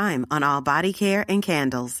 with Prime on all body care and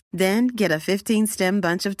candles. Then get a 15-stem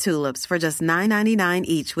bunch of tulips for just $9.99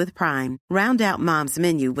 each with Prime. Round out Mom's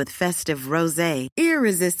menu with festive rosé,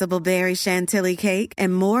 irresistible berry chantilly cake,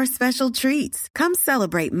 and more special treats. Come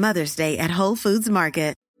celebrate Mother's Day at Whole Foods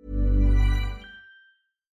Market.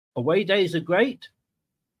 Away days are great,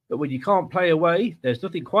 but when you can't play away, there's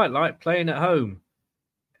nothing quite like playing at home.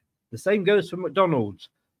 The same goes for McDonald's.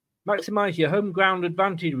 Maximize your home ground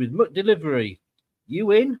advantage with McDelivery.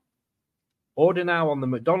 You in? Order now on the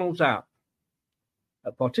McDonald's app.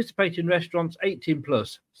 At participating restaurants, 18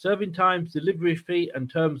 plus. Serving times, delivery fee,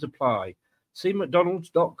 and terms apply. See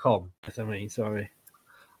mcdonalds.com. Sorry.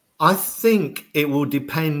 I think it will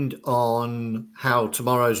depend on how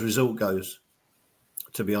tomorrow's result goes,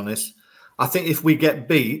 to be honest. I think if we get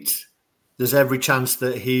beat, there's every chance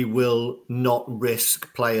that he will not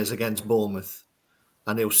risk players against Bournemouth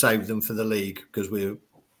and he'll save them for the league because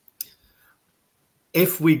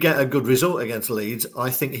if we get a good result against Leeds, I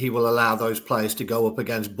think he will allow those players to go up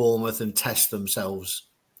against Bournemouth and test themselves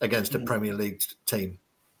against a Premier League team.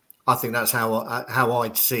 I think that's how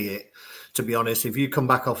I'd see it, to be honest. If you come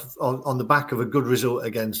back off on the back of a good result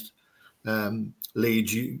against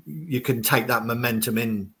Leeds, you can take that momentum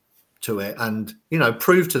into it and,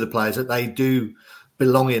 prove to the players that they do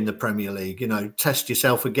belong in the Premier League. Test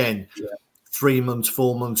yourself again 3 months,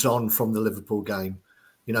 4 months on from the Liverpool game.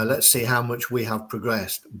 Let's see how much we have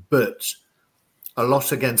progressed. But a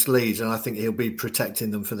loss against Leeds, and I think he'll be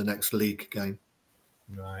protecting them for the next league game.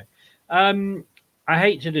 Right. I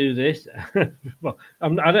hate to do this. Well,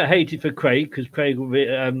 I don't hate it for Craig because Craig will be.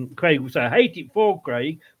 Craig will say I hate it for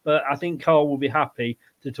Craig, but I think Carl will be happy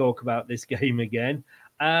to talk about this game again.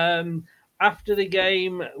 After the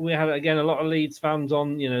game, we had again a lot of Leeds fans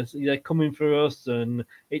on. They're coming for us, and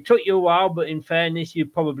it took you a while, but in fairness, you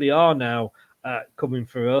probably are now coming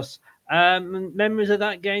for us. Memories of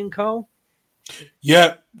that game, Carl?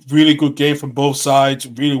 Yeah, really good game from both sides.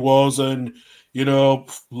 It really was, and a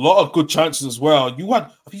lot of good chances as well. I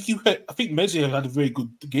think Messi had a very good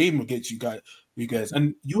game against you guys,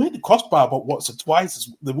 and you hit the crossbar about once or twice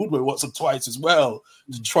as well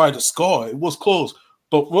to try to score. It was close,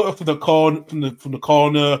 but right from the corner, from the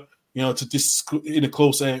corner, to this in a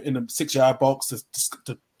close in a 6-yard box to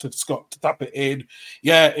tap it in.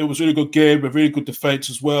 Yeah, it was a really good game, a really good defense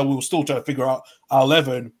as well. We were still trying to figure out our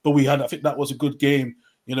 11, but I think that was a good game.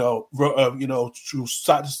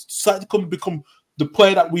 Started to become the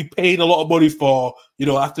player that we paid a lot of money for.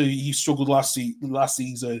 After he struggled last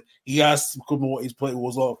season, he has become what his play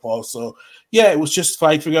was all for. So yeah, it was just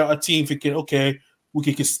fine figuring out a team thinking, okay, we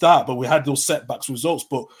can start, but we had those setbacks results.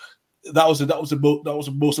 But that was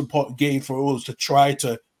the most important game for us to try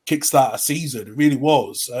to kickstart a season. It really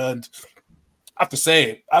was, and I have to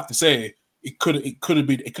say, it could have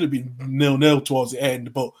been 0-0 towards the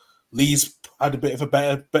end, but Leeds had a bit of a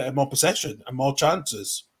better more possession and more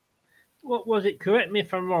chances. What was it? Correct me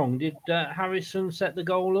if I'm wrong. Did Harrison set the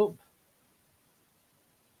goal up?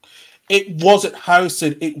 It wasn't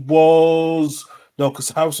Harrison. It was because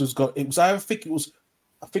Harrison's got. It was. I think it was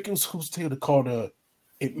who was taking the corner.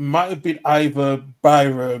 It might have been either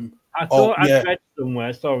Byron. I thought I read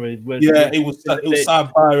somewhere. Sorry. It was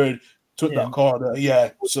Sam Byron took that corner.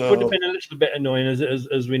 Yeah, so would have been a little bit annoying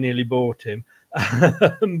as we nearly bought him.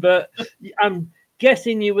 But I'm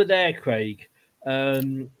guessing you were there, Craig.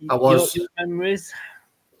 I was. Your memories?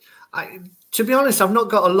 To be honest, I've not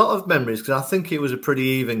got a lot of memories because I think it was a pretty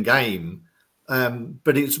even game.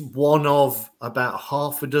 But it's one of about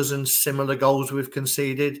half a dozen similar goals we've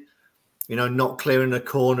conceded. Not clearing a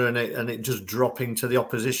corner and it just dropping to the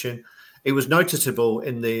opposition. It was noticeable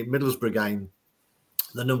in the Middlesbrough game,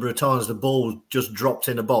 the number of times the ball just dropped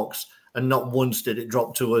in a box and not once did it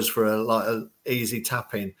drop to us for a easy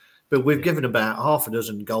tap-in. But we've given about half a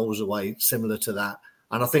dozen goals away similar to that.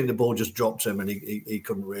 And I think the ball just dropped him and he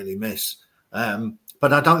couldn't really miss.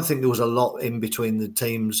 But I don't think there was a lot in between the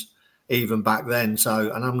teams even back then.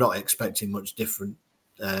 And I'm not expecting much different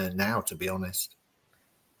now, to be honest.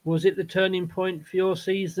 Was it the turning point for your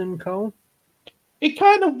season, Cole? It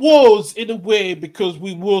kind of was in a way because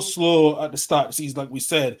we were slow at the start of the season, like we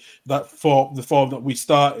said, the form that we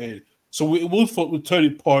started. So it was the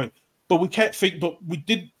turning point, but we can't think. But we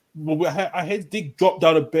did. Our heads did drop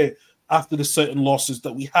down a bit after the certain losses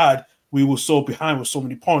that we had. We were so behind with so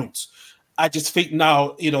many points. I just think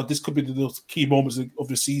now, this could be those key moments of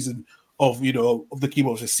the season, of the key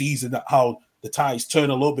moments of the season, that how the tides turn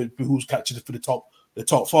a little bit. Who's catching it for the top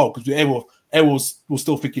four, because everyone was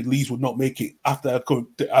still thinking Leeds would not make it after our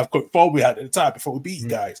current form we had at the time before we beat you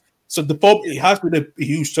guys. So the form, it has been a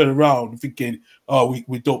huge turnaround, thinking,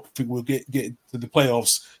 we don't think we'll get to the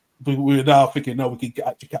playoffs, but we're now thinking, no, we can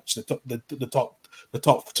actually catch the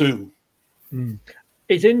top two.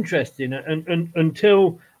 It's interesting, and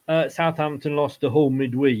until Southampton lost to Hull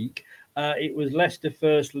midweek, it was Leicester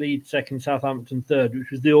first, Leeds second, Southampton third,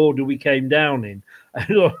 which was the order we came down in. I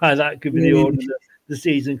don't know how that could be the order that the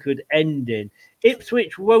season could end in.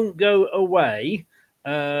 Ipswich won't go away.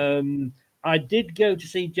 I did go to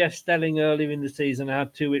see Jeff Stelling earlier in the season. I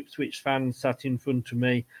had 2 Ipswich fans sat in front of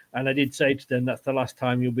me, and I did say to them, that's the last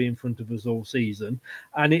time you'll be in front of us all season.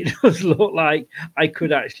 And it does look like I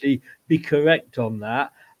could actually be correct on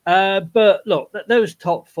that. But look, those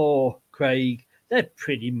top 4, Craig, they're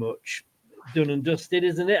pretty much done and dusted,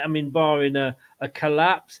 isn't it? I mean, barring a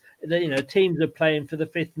collapse, teams are playing for the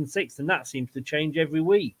 5th and 6th, and that seems to change every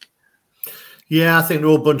week. Yeah, I think they're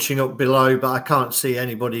all bunching up below, but I can't see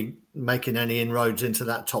anybody making any inroads into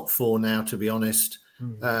that top 4 now, to be honest.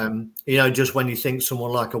 Just when you think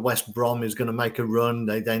someone like a West Brom is going to make a run,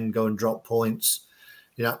 they then go and drop points.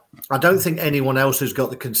 I don't think anyone else has got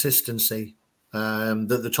the consistency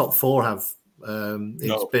that the top 4 have.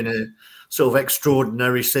 It's been a sort of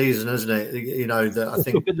extraordinary season, hasn't it? That I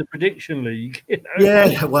think in the prediction league.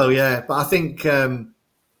 Yeah, well, yeah, but I think.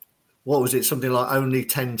 What was it? Something like only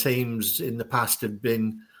 10 teams in the past had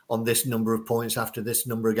been on this number of points after this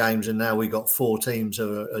number of games, and now we got 4 teams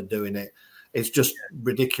who are doing it. It's just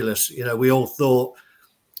ridiculous. We all thought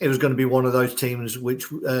it was going to be one of those teams,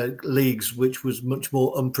 leagues, which was much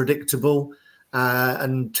more unpredictable,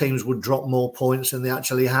 and teams would drop more points than they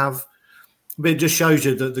actually have. But it just shows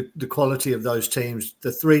you that the quality of those teams.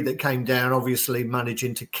 The 3 that came down, obviously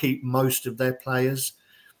managing to keep most of their players.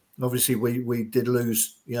 Obviously, we did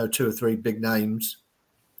lose, 2 or 3 big names,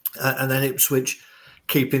 and then Ipswich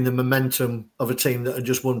keeping the momentum of a team that had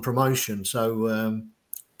just won promotion. So,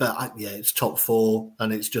 it's top 4,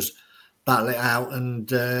 and it's just battle it out,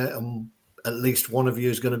 and at least one of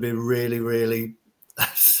you is going to be really, really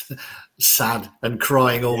sad and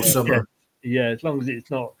crying all summer. Yeah, as long as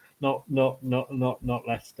it's not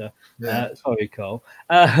Leicester. Yeah. Sorry, Carl.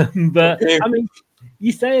 But I mean.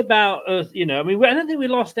 You say about us, I don't think we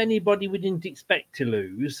lost anybody we didn't expect to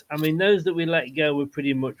lose. I mean, those that we let go were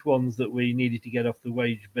pretty much ones that we needed to get off the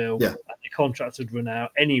wage bill. Yeah. And the contracts had run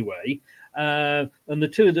out anyway. And the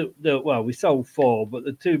 2 that we sold 4, but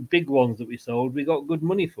the 2 big ones that we sold, we got good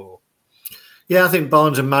money for. Yeah, I think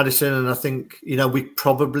Barnes and Maddison, and I think, we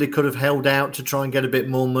probably could have held out to try and get a bit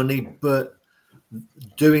more money, but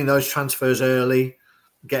doing those transfers early,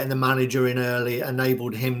 getting the manager in early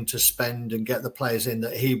enabled him to spend and get the players in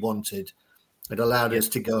that he wanted. It allowed us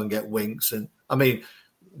to go and get Winks. And I mean,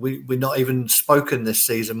 we're not even spoken this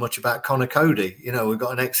season much about Connor Cody. We've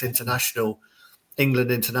got an ex-international,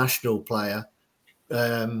 England international player,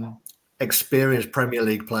 experienced Premier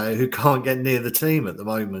League player who can't get near the team at the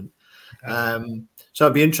moment. So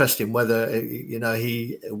it'd be interesting whether,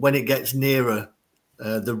 when it gets nearer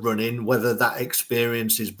the run-in, whether that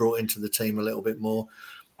experience is brought into the team a little bit more.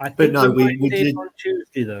 I think we did on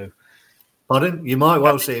Tuesday, though. Pardon? You might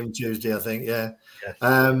well see him Tuesday, I think, yeah.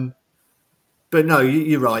 Yes. But no,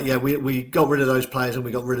 you're right. Yeah, we got rid of those players, and we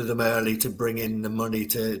got rid of them early to bring in the money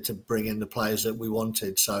to bring in the players that we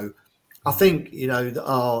wanted. So I think,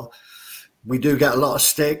 we do get a lot of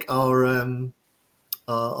stick. The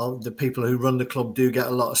people who run the club do get a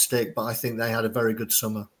lot of stick, but I think they had a very good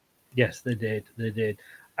summer. Yes, they did.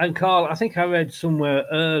 And Carl, I think I read somewhere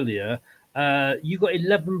earlier, you got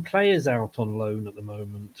 11 players out on loan at the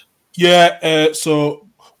moment. Yeah, so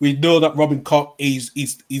we know that Robin Koch is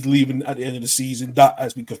leaving at the end of the season. That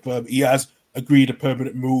has been confirmed. He has agreed a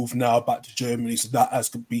permanent move now back to Germany, so that has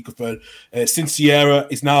been confirmed. Sincera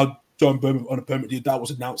is now joined Birmingham on a permanent deal. That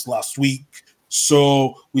was announced last week.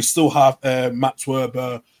 So we still have Matt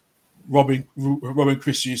Swerber, Robin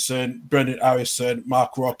Christensen, Brendan Harrison,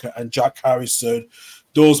 Mark Rocker, and Jack Harrison.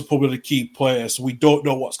 Those are probably the key players. So we don't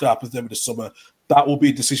know what's going to happen to them in the summer. That will be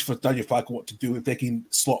a decision for Daniel Falco what to do if they can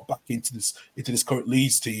slot back into this current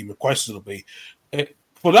Leeds team, questionably.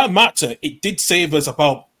 For that matter, it did save us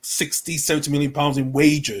about 60, 70 million pounds in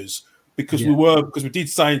wages because we did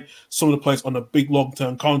sign some of the players on a big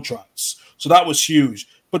long-term contracts. So that was huge.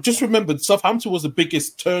 But just remember, Southampton was the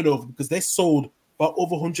biggest turnover because they sold about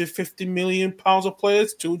over 150 million pounds of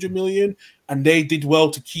players, 200 million, and they did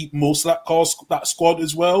well to keep most of that squad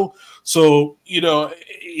as well. So,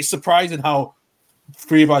 it's surprising how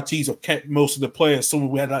 3 of our teams have kept most of the players. Some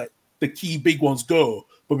we had the key big ones go,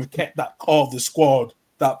 but we kept that core of the squad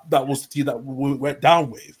that was the team that we went down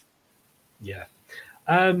with. Yeah.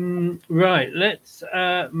 Right, let's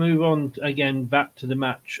move on again back to the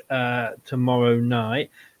match tomorrow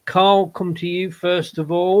night. Carl, come to you first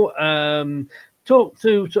of all. Talk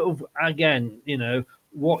through sort of, again,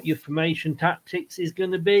 what your formation tactics is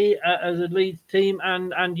going to be as a Leeds team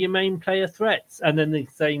and your main player threats. And then the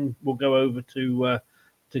same will go over to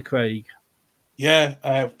Craig. Yeah,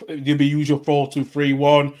 it'll be usual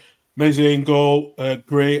 4-2-3-1. Mezzi in goal,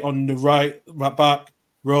 Gray on the right back,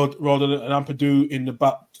 Rod and Ampadu in the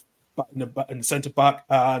back, in the centre back,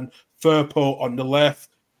 and Firpo on the left.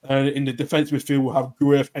 In the defence midfield, we'll have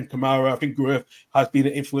Grueff and Kamara. I think Grueff has been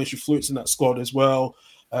an influential influence in that squad as well.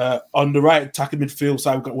 On the right attacking midfield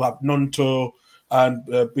side, we'll have Nonto,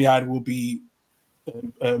 and behind will be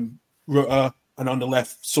Rutter, and on the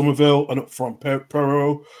left, Somerville, and up front,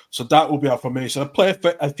 Perro. So that will be our formation. A player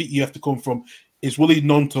I think you have to come from is Willie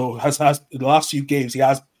Nonto. Has in the last few games, he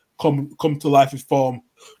has come to life in form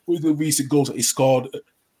with the recent goals that he scored.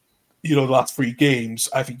 The last 3 games.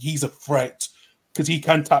 I think he's a threat because he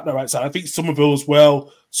can tap that right side. I think Somerville as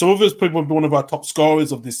well. Somerville's probably one of our top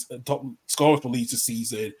scorers of this top scorers for Leeds this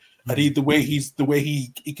season. And the way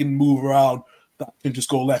he can move around, that can just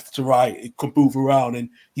go left to right. It can move around, and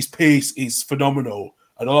his pace is phenomenal.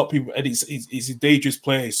 And a lot of people, and he's a dangerous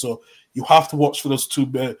player. So you have to watch for those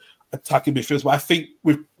 2 attacking midfielders. But I think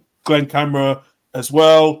with Glenn Camera as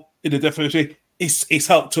well in the definition, it's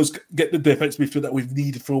helped us get the defense midfield that we've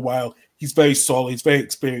needed for a while. He's very solid. He's very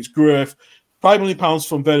experienced. Grueff, £5 million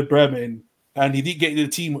from Werder Bremen, and he didn't get into the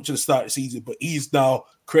team much at the start of the season, but he's now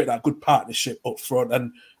created that good partnership up front.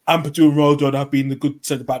 And Ampadu and Rodon have been the good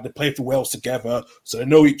centre back. They play for Wales together, so they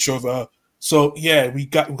know each other. So yeah, we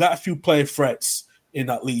got a few player threats in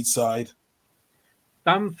that lead side.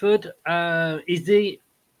 Bamford, is he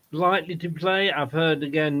likely to play? I've heard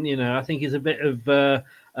again. I think he's a bit of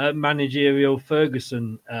managerial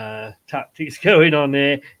Ferguson tactics going on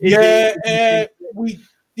here. We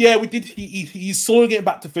did. He's slowly getting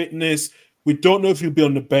back to fitness. We don't know if he'll be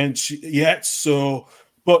on the bench yet,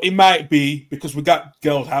 but it might be because we got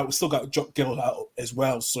Geld out. We still got Jock Geld out as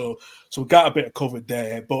well, so we got a bit of cover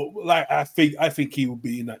there. But I think he will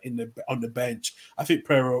be on the bench. I think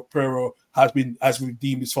Pereiro has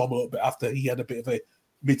redeemed his form a little bit after he had a bit of a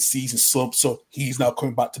mid-season slump, so he's now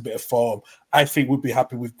coming back to a bit of form. I think we'll be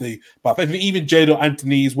happy with but I think even Jadon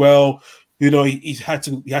Anthony as well.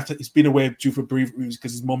 He's been away due for brief reasons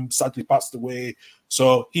because his mum sadly passed away.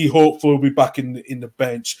 So he hopefully will be back in the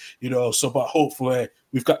bench. But hopefully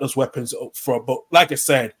we've got those weapons up front. But like I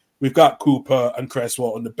said, we've got Cooper and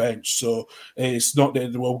Cresswell on the bench, so it's not the end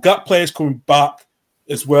of the world. We've got players coming back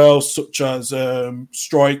as well, such as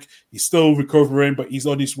Strike. He's still recovering, but he's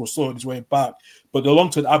only slow on his way back. But the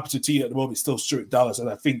long-term opportunity at the moment is still Stuart Dallas, and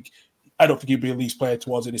I don't think he'll be a Leeds player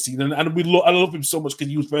towards the end of the season. And I love him so much because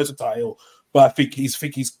he was versatile, but I think his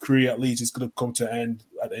career at Leeds is going to come to an end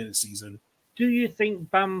at the end of the season. Do you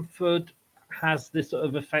think Bamford has this sort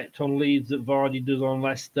of effect on Leeds that Vardy does on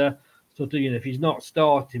Leicester? If he's not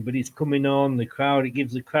starting, but he's coming on, it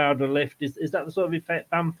gives the crowd a lift. Is that the sort of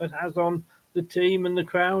effect Bamford has on the team and the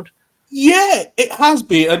crowd? Yeah, it has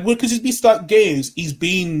been. And because he's been starting games, he's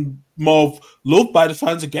been more loved by the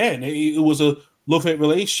fans again. It was a love-hate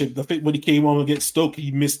relationship. I think when he came on against Stoke,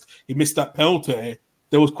 he missed that penalty.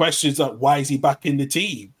 There was questions like, why is he back in the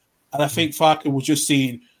team? And I think Farke was just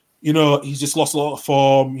seeing, he's just lost a lot of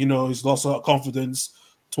form. He's lost a lot of confidence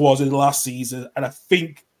towards the last season. And I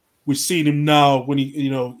think we've seen him now when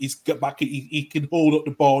he's got back. He can hold up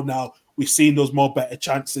the ball now. We've seen those better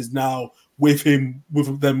chances now with him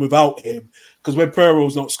than without him. Because when Pereiro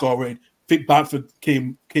was not scoring, I think Bamford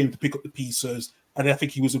came to pick up the pieces. And I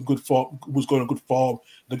think he was in good form. Was going in good form.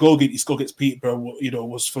 The goal against Peterborough,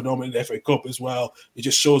 was phenomenal in the FA Cup as well. It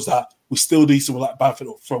just shows that we still need someone like Bamford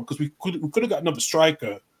up front because we could have got another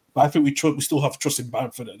striker, but I think we still have trust in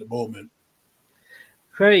Bamford at the moment.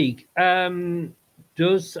 Craig,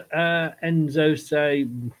 does Enzo say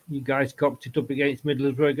you guys cocked it up against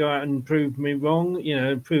Middlesbrough? Go out and prove me wrong.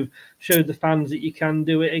 Show the fans that you can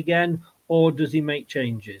do it again, or does he make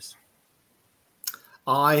changes?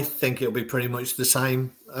 I think it'll be pretty much the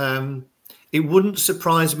same. It wouldn't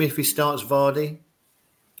surprise me if he starts Vardy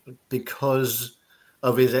because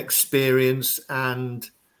of his experience, and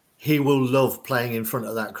he will love playing in front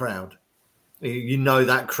of that crowd.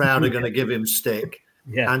 That crowd are going to give him stick,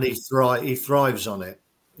 and he thrives on it.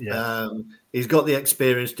 Yeah. He's got the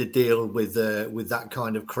experience to deal with that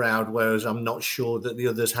kind of crowd, whereas I'm not sure that the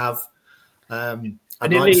others have. And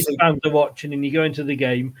if Leeds fans are watching and you go into the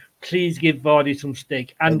game, please give Vardy some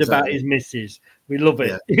stick and about his misses. We love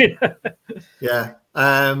it. Yeah.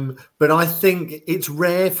 But I think it's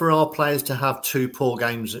rare for our players to have 2 poor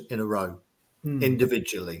games in a row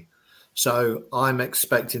individually. So I'm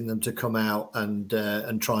expecting them to come out and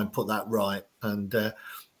try and put that right.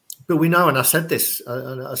 But we know, and I said this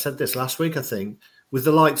last week, I think, with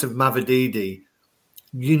the likes of Mavididi,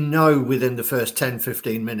 within the first 10,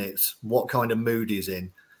 15 minutes what kind of mood he's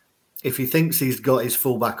in. If he thinks he's got his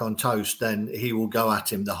fullback on toast, then he will go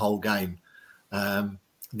at him the whole game. The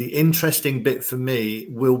interesting bit for me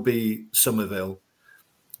will be Somerville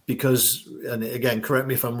because, and again, correct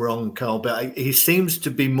me if I'm wrong, Carl, but he seems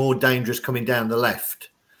to be more dangerous coming down the left.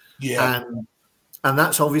 Yeah. And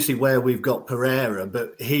that's obviously where we've got Pereira,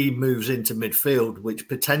 but he moves into midfield, which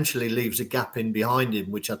potentially leaves a gap in behind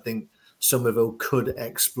him, which I think Somerville could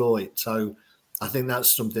exploit. So I think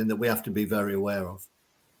that's something that we have to be very aware of.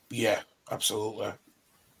 Yeah, absolutely.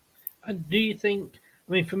 And do you think,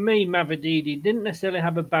 I mean, for me, Mavididi didn't necessarily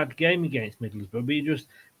have a bad game against Middlesbrough, but he just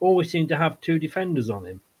always seemed to have two defenders on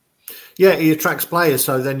him. Yeah, he attracts players,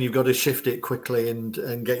 so then you've got to shift it quickly and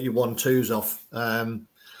get your 1-2s off.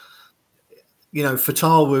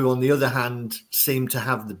 Fatawu, on the other hand, seemed to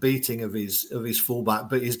have the beating of his fullback,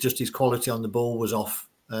 but his quality on the ball was off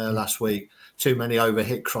last week. Too many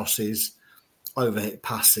overhit crosses, overhit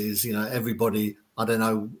passes. Everybody. I don't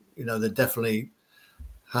know. They definitely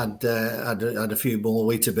had a few more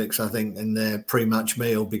Weetabix, I think, in their pre-match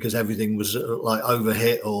meal because everything was like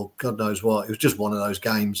overhit or God knows what. It was just one of those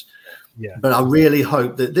games. Yeah. But I really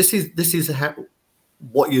hope that this is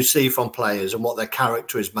what you see from players and what their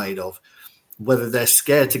character is made of. Whether they're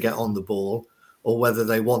scared to get on the ball or whether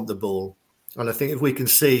they want the ball. And I think if we can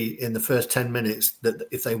see in the first 10 minutes that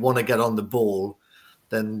if they want to get on the ball,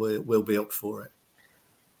 then we'll be up for it.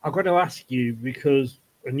 I've got to ask you because,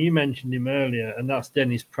 and you mentioned him earlier, and that's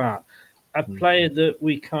Dennis Pratt, a player that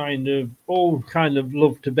we all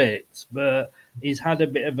love to bits, but he's had a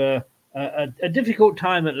bit of a difficult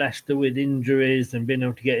time at Leicester with injuries and being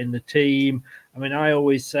able to get in the team. I mean, I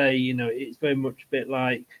always say, it's very much a bit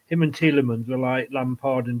like him and Tielemans were like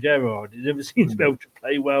Lampard and Gerrard. He never seems to be able to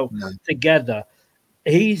play well together.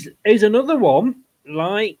 He's another one,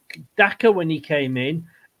 like Daka when he came in.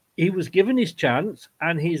 He was given his chance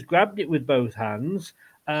and he's grabbed it with both hands.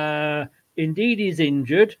 Indeed, he's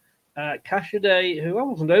injured. Kashaday, who I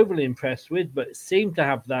wasn't overly impressed with, but seemed to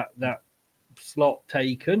have that slot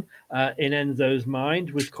taken in Enzo's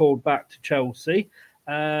mind, was called back to Chelsea.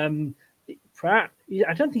 Pratt,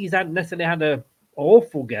 I don't think he's necessarily had an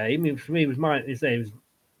awful game. For me, he was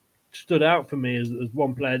stood out for me as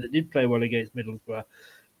one player that did play well against Middlesbrough.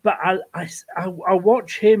 But I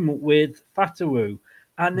watch him with Fatawu,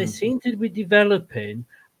 and they seem to be developing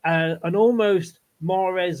an almost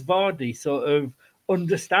Mahrez Vardy sort of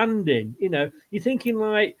understanding. You're thinking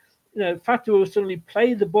like, Fatawu will suddenly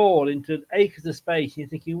play the ball into acres of space, and you're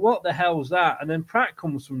thinking, what the hell's that? And then Pratt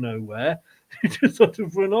comes from nowhere to sort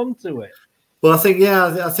of run onto it. Well, I think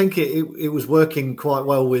it was working quite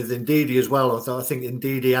well with Ndidi as well. I think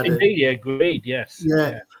Ndidi had Ndidi agreed, yes.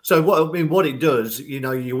 Yeah. So what it does,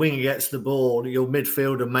 your winger gets the ball, your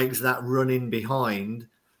midfielder makes that run in behind.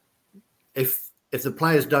 If the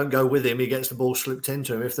players don't go with him, he gets the ball slipped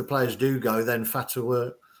into him. If the players do go, then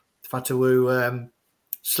Fatawu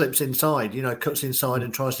slips inside, cuts inside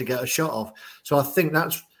and tries to get a shot off. So I think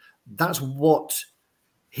that's what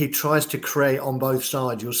he tries to create on both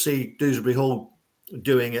sides. You'll see Dewsbury Hall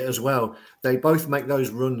doing it as well. They both make those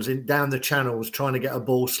runs down the channels, trying to get a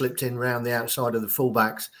ball slipped in around the outside of the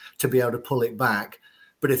fullbacks to be able to pull it back.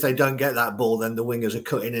 But if they don't get that ball, then the wingers are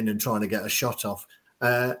cutting in and trying to get a shot off.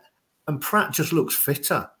 And Pratt just looks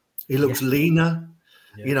fitter. He looks leaner.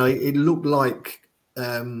 Yeah. It looked like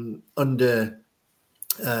under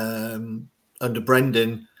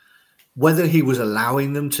Brendan, whether he was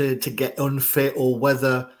allowing them to get unfit or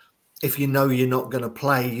whether if you're not going to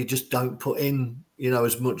play, you just don't put in,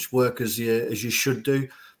 as much work as you should do.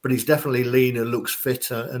 But he's definitely leaner, looks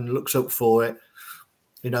fitter and looks up for it.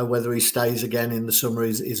 Whether he stays again in the summer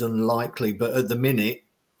is unlikely. But at the minute,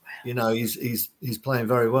 he's playing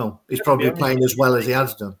very well. He's probably playing as well as he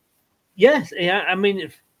has done. Yes. Yeah. I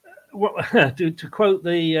mean, to quote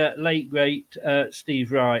the late, great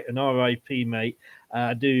Steve Wright, an RIP mate,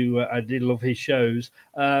 I did love his shows.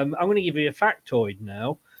 I'm going to give you a factoid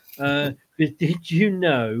now. Did you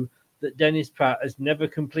know that Dennis Pratt has never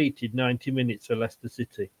completed 90 minutes for Leicester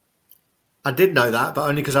City? I did know that, but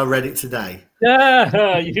only because I read it today.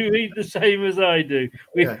 Ah, you read the same as I do.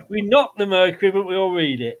 We knock the Mercury, but we all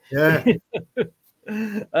read it. Yeah.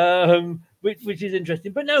 Which is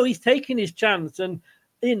interesting. But no, he's taking his chance, and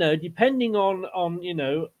depending on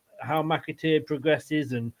how McAteer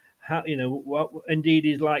progresses and how what indeed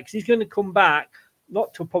he's like, 'cause he's going to come back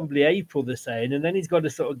not till probably April, they're saying, and then he's got to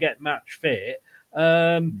sort of get match fit.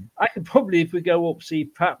 I could probably, if we go up, see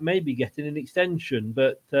Pratt maybe getting an extension,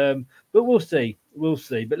 but we'll see.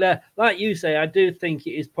 But like you say, I do think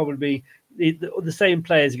it is probably the same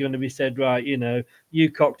players are going to be said, right?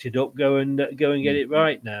 You cocked it up, go and get it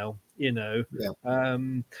right now. Yeah.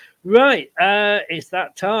 Right. It's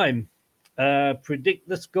that time. Predict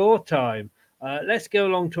the score time. Let's go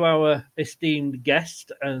along to our esteemed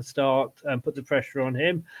guest and start and put the pressure on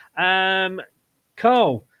him.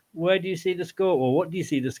 Carl, where do you see the score, or what do you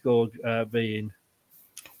see the score being?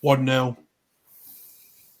 1-0.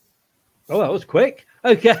 Oh, that was quick.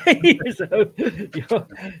 Okay. So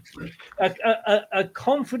a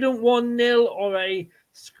confident 1-0 or a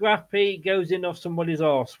scrappy goes in off somebody's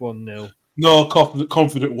arse 1-0? No,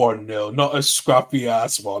 confident 1-0, not a scrappy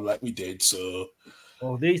ass one like we did. So,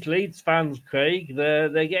 well, these Leeds fans, Craig, they're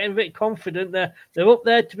getting a bit confident. They're up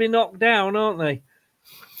there to be knocked down, aren't they?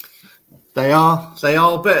 They are.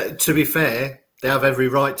 But to be fair, they have every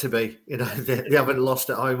right to be. You know, they haven't lost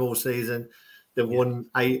at home all season. They've won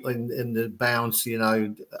 8 in the bounce. You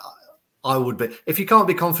know, I would be. If you can't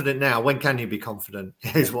be confident now, when can you be confident?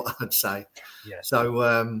 Is what I'd say. Yeah.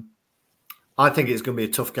 So I think it's going to be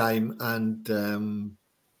a tough game, and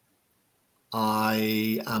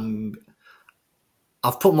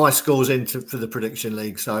I've put my scores for the prediction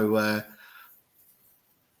league, so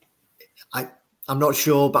I'm not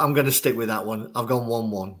sure, but I'm going to stick with that one. I've gone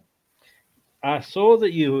 1-1. I saw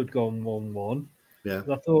that you had gone 1-1. Yeah.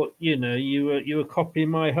 I thought, you were copying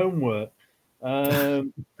my homework,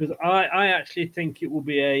 because I actually think it will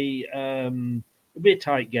be a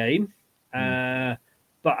tight game, but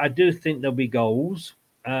I do think there'll be goals.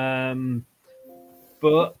 But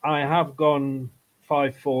I have gone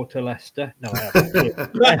 5-4 to Leicester. No, I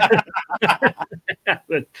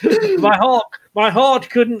haven't. my heart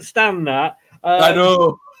couldn't stand that. I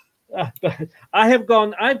know. I have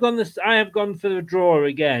gone for the draw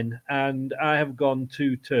again, and I have gone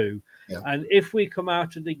 2-2. Yeah. And if we come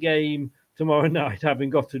out of the game tomorrow night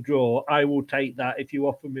having got a draw, I will take that if you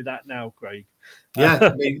offer me that now, Craig.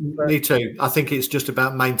 Yeah, me too. I think it's just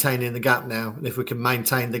about maintaining the gap now. And if we can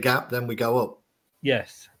maintain the gap, then we go up.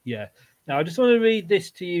 Yes, yeah. Now, I just want to read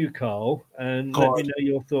this to you, Carl, and let me know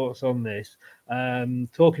your thoughts on this.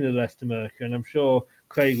 Talking to Leicester Mercury, and I'm sure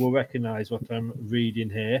Craig will recognise what I'm reading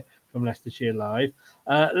here from Leicestershire Live.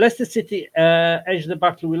 Leicester City edged the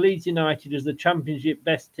battle with Leeds United as the Championship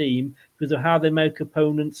best team because of how they make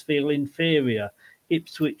opponents feel inferior,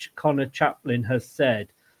 Ipswich Connor Chaplin has said.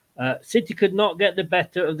 City could not get the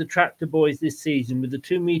better of the Tractor Boys this season, with the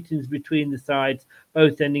 2 meetings between the sides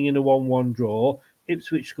both ending in a 1-1 draw,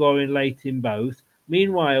 Ipswich scoring late in both.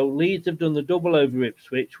 Meanwhile, Leeds have done the double over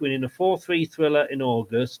Ipswich, winning a 4-3 thriller in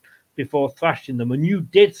August before thrashing them. And you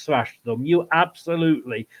did thrash them. You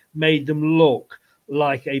absolutely made them look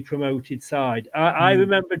like a promoted side. I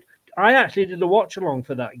remembered, I actually did a watch-along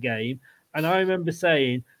for that game, and I remember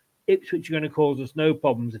saying, Ipswich are going to cause us no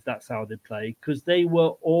problems if that's how they play, because they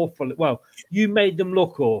were awful. Well, you made them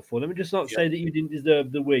look awful. Let me just not say that you didn't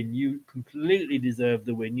deserve the win. You completely deserved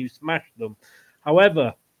the win. You smashed them.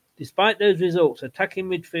 However, despite those results, attacking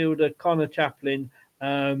midfielder Connor Chaplin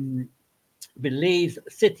believes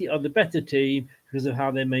City are the better team because of how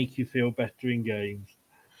they make you feel better in games.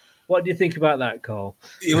 What do you think about that, Carl?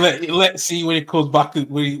 Let's see when it comes back,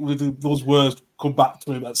 when those words come back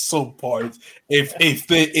to him at some point. If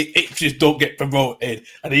they just don't get promoted,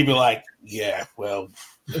 and he'd be like, "Yeah, well."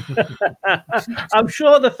 I'm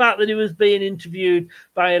sure the fact that he was being interviewed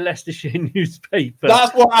by a Leicestershire newspaper.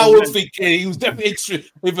 That's what I was thinking. He was definitely interested.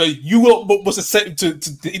 You must have sent him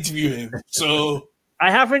to interview him. So I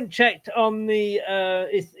haven't checked on the.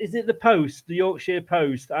 Is it the Post, the Yorkshire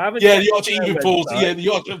Post? I haven't. Yeah, the Yorkshire Evening Post. Yeah, the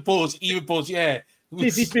Yorkshire Post. Evening Post. Yeah.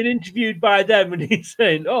 If he's been interviewed by them and he's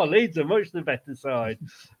saying, "Oh, Leeds are much the better side,"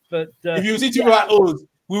 but if he was interviewed by us,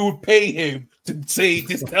 we would pay him to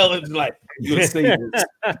tell him like, "You're saying this.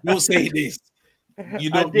 You're saying this. You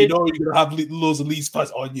know you're gonna have loads of Leeds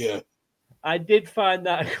fans on you." I did find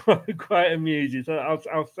that quite amusing, so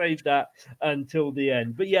I'll save that until the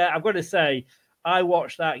end. But yeah, I've got to say, I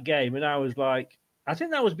watched that game and I was like, I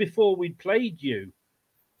think that was before we'd played you,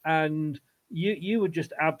 and you were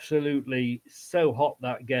just absolutely so hot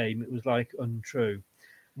that game. It was like untrue.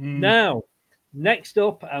 Now, next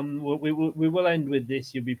up, we will end with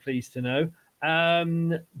this. You'll be pleased to know.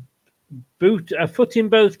 A foot in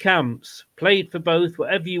both camps, played for both,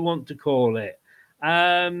 whatever you want to call it.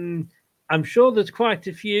 I'm sure there's quite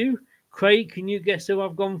a few. Craig, can you guess who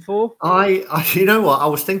I've gone for? I you know what? I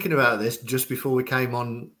was thinking about this just before we came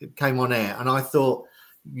on air, and I thought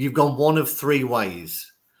you've gone one of 3 ways.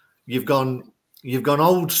 You've gone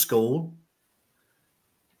old school,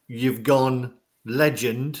 you've gone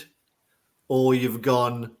legend, or you've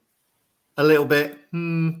gone a little bit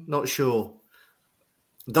not sure.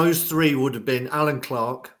 Those 3 would have been Alan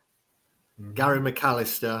Clark, Gary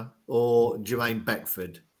McAllister, or Jermaine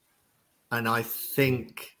Beckford. And I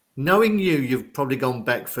think, knowing you've probably gone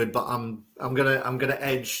Beckford, but I'm gonna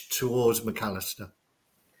edge towards McAllister.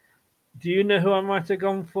 Do you know who I might have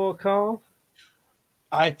gone for, Carl?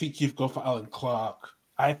 I think you've gone for Alan Clark.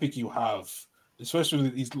 I think you have, especially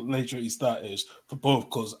with these later starters for both.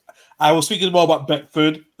 Because I was thinking more about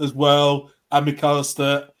Beckford as well and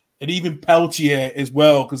McAllister. and even Peltier as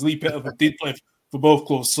well, because Lee Pettifer did play for both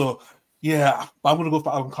clubs. So, yeah, I'm going to go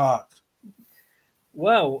for Alan Clark.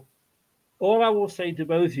 Well, all I will say to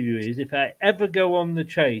both of you is if I ever go on the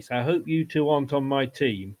chase, I hope you two aren't on my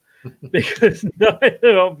team because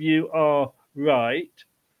neither of you are right.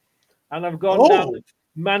 And I've gone down the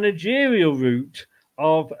managerial route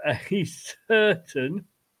of a certain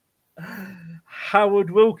Howard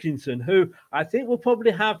Wilkinson, who I think will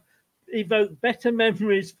probably have evoked better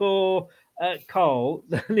memories for Carl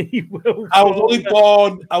than he will. I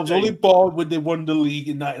was only born when they won the league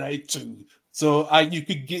in 1992. So you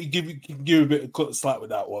could give a bit of cut slack with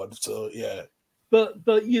that one. So yeah.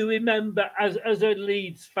 But you remember as a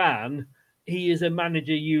Leeds fan, he is a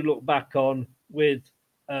manager you look back on with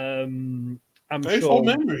I'm very sure fond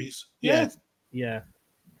memories. Yes, yeah.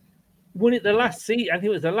 Won it the last season. I think it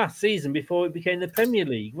was the last season before it became the Premier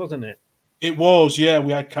League, wasn't it? It was, yeah.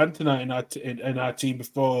 We had Cantona in our team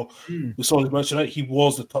before we saw him mention it. He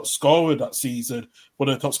was the top scorer that season, one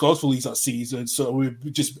of the top scorers for Leeds that season. So we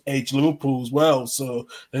just edged Liverpool as well. So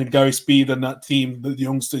then Gary Speed and that team, the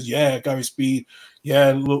youngsters, yeah, Gary Speed,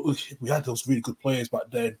 yeah. Look, we had those really good players back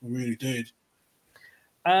then. We really did.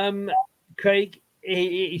 Craig,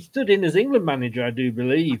 he stood in as England manager, I do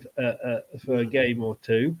believe, for a game or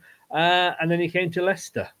two, and then he came to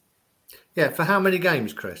Leicester. Yeah, for how many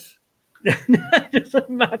games, Chris? It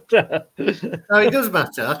doesn't matter. No, it does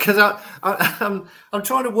matter because I'm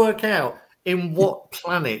trying to work out in what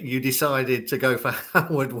planet you decided to go for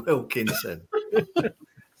Howard Wilkinson.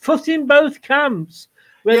 Foot in both camps.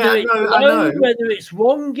 Whether it's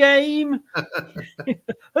one game.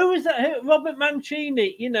 Who was that? Robert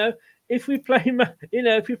Mancini. If we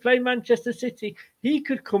play Manchester City, he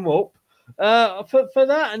could come up for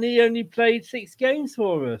that, and he only played 6 games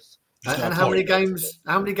for us. And how many games?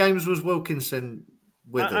 How many games was Wilkinson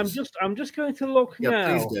with us? I'm just going to look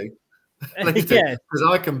now. Please do. Please do, because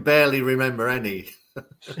I can barely remember any.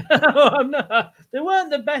 No, they weren't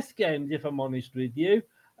the best games, if I'm honest with you.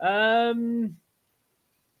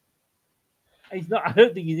 He's not. I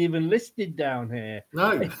don't think he's even listed down here.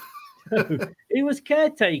 No. He was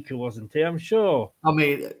caretaker, wasn't he? I'm sure. I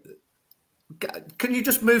mean, can you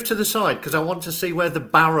just move to the side? Because I want to see where the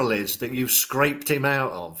barrel is that you've scraped him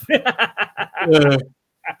out of.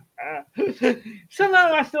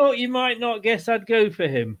 Somehow I thought you might not guess I'd go for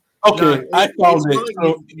him. Okay, no, I found it.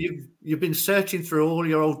 Like you've been searching through all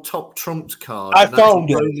your old top trumps cards. I found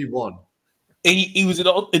it. Only one. He was in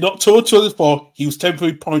October 2004. He was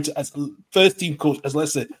temporarily appointed as first team coach as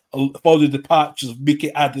Leicester following the departures of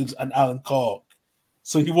Mickey Adams and Alan Cork.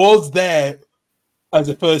 So he was there as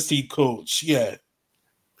a first team coach. Yeah.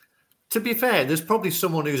 To be fair, there's probably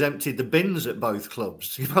someone who's emptied the bins at both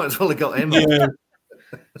clubs. You might as well have got him. Yeah.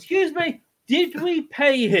 Excuse me. Did we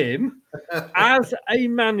pay him as a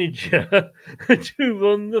manager to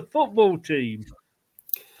run the football team?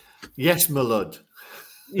 Yes, my lord.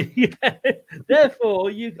 Yeah. Therefore,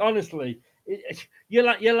 you're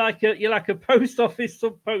like a post office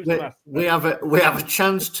sub postmaster. We have a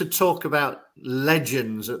chance to talk about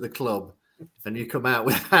legends at the club, and you come out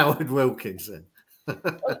with Howard Wilkinson.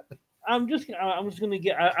 I'm just going to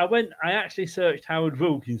get. I actually searched Howard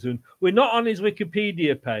Wilkinson. We're not on his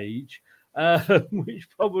Wikipedia page, which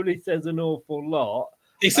probably says an awful lot.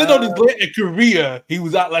 He said on his later career he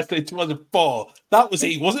was at Leicester in 2004. That was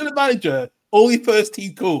it. He wasn't a manager. Only first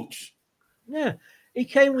team coach. Yeah, he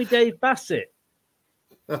came with Dave Bassett.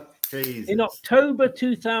 In October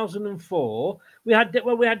 2004. We had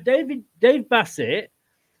Dave Bassett,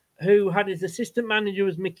 who had his assistant manager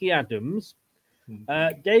was Mickey Adams.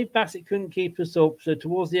 Dave Bassett couldn't keep us up, so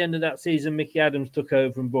towards the end of that season, Mickey Adams took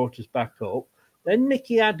over and brought us back up. Then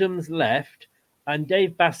Mickey Adams left, and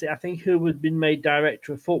Dave Bassett, I think, who had been made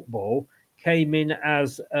director of football, came in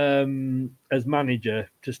as manager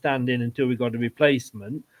to stand in until we got a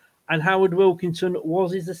replacement, and Howard Wilkinson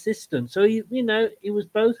was his assistant. So he was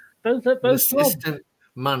both assistant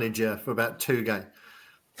manager for about 2 games.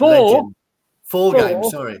 Four games.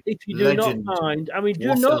 Sorry, if you do not mind. I mean,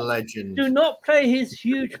 do not play his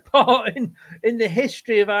huge part in the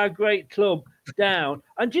history of our great club down.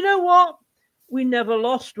 And do you know what? We never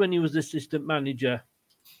lost when he was assistant manager.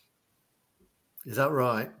 Is that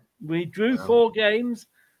right? We drew 4 games.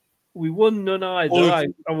 We won none either.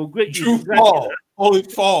 I will grit you. Drew 4. Only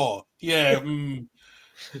 4. Yeah.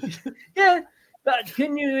 Yeah. But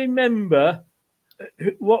can you remember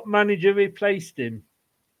what manager replaced him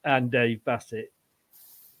and Dave Bassett?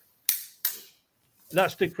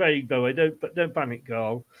 That's to Craig, though. Don't panic,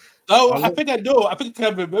 Carl. No, I think I know. I think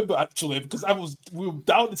I can remember actually because we were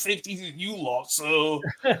down the same season as you lot. So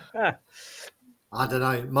I don't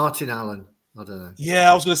know. Martin Allen. I don't know.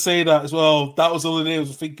 Yeah, I was going to say that as well. That was the only thing I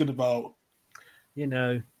was thinking about.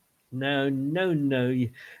 No.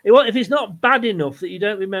 Well, if it's not bad enough that you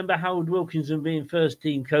don't remember Howard Wilkinson being first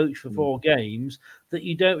team coach for 4 games, that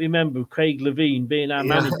you don't remember Craig Levein being our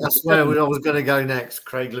manager. That's where I was going to go next,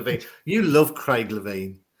 Craig Levein. You love Craig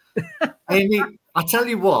Levein. Amy, I tell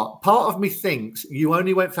you what, part of me thinks you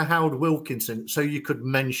only went for Howard Wilkinson so you could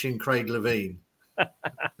mention Craig Levein.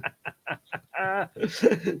 I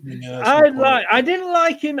didn't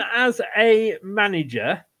like him as a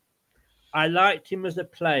manager. I liked him as a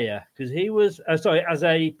player because he was as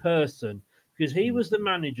a person, because he was the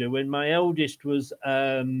manager when my eldest was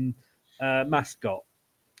mascot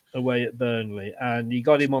away at Burnley, and he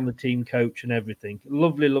got him on the team coach and everything.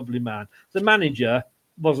 Lovely man. The manager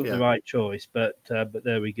wasn't the right choice, but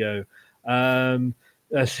there we go.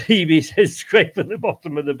 CB says scrape at the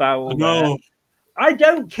bottom of the barrel. No. I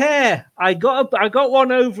don't care. I got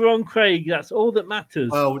one over on Craig. That's all that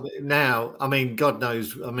matters. Well, now, I mean, God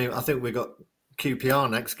knows. I mean, I think we've got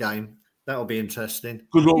QPR next game. That'll be interesting.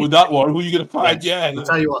 Good luck with that one. Who are you going to find? Yeah. I'll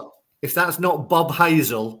tell you what, if that's not Bob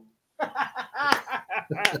Hazel,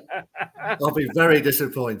 I'll be very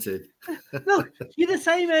disappointed. Look, you're the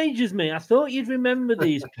same age as me. I thought you'd remember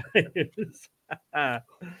these players.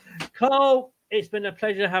 Carl, it's been a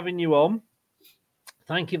pleasure having you on.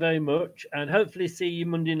 Thank you very much, and hopefully see you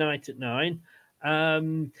Monday night at 9.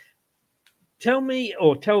 Tell me,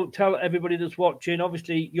 or tell everybody that's watching,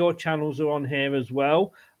 obviously your channels are on here as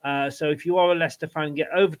well. So if you are a Leicester fan, get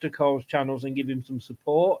over to Carl's channels and give him some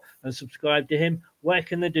support and subscribe to him. Where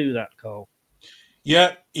can they do that, Carl?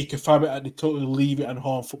 Yeah, you can find me at the Totally Leave It and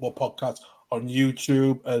Home Football Podcast on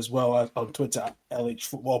YouTube, as well as on Twitter at LH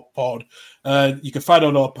Football Pod. And you can find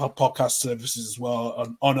all our podcast services as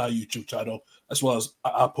well on our YouTube channel, as well as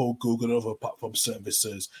Apple, Google, and other platform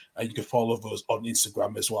services. And you can follow us on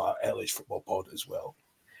Instagram as well at LH Football Pod as well.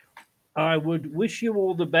 I would wish you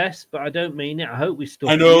all the best, but I don't mean it. I hope we still.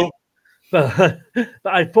 I know. But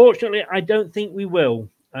unfortunately, I don't think we will.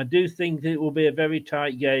 I do think it will be a very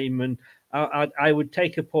tight game, and I would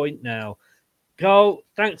take a point now. Carl,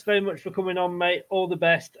 thanks very much for coming on, mate. All the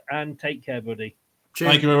best, and take care, buddy.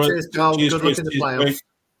 Cheers. Thank you very much. Cheers, Carl. Good luck in the playoffs.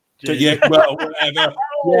 Yeah, well, whatever.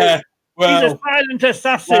 Yeah, well. He's a silent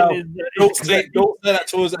assassin. Well, don't say that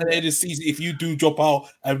to us at the end of the season if you do drop out.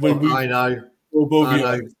 And when I know.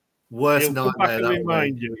 Worst nightmare.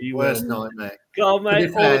 Worst nightmare. Carl,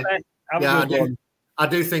 mate, all the best. Have a good one. I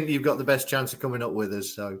do think you've got the best chance of coming up with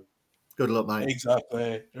us, so good luck, mate.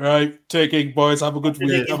 Exactly. Right. Take care, boys. Have a good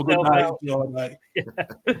week. Have a good night.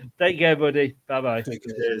 Take care, buddy. Bye-bye. Take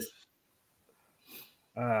care. Cheers.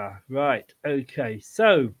 Right. Okay.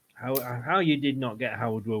 So, how you did not get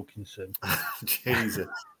Howard Wilkinson? Jesus.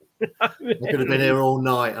 I could have been here all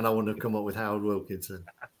night and I wouldn't have come up with Howard Wilkinson.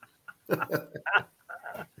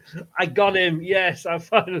 I got him. Yes, I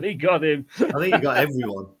finally got him. I think you got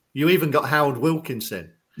everyone. You even got Howard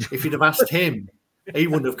Wilkinson. If you'd have asked him, he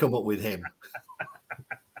wouldn't have come up with him.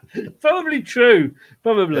 Probably true.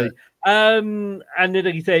 Probably. Yeah. And then,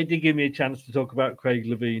 like you say, it did give me a chance to talk about Craig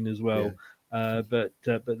Levein as well. Yeah. But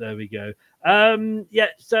there we go.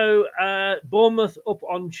 So Bournemouth up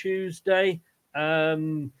on Tuesday.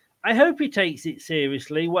 I hope he takes it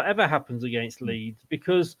seriously, whatever happens against Leeds,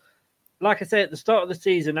 because, like I said, at the start of the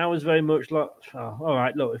season, I was very much like, all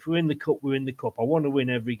right, look, if we're in the cup, we're in the cup. I want to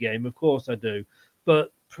win every game. Of course I do.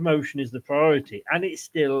 But promotion is the priority, and it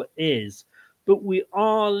still is. But we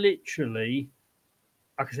are literally,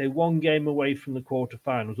 like I say, one game away from the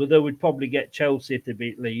quarterfinals, although we'd probably get Chelsea if they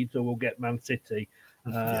beat Leeds, or we'll get Man City.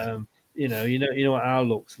 You know what our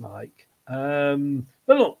looks like. But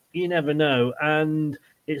look, you never know. And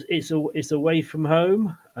it's away from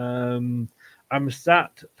home. I'm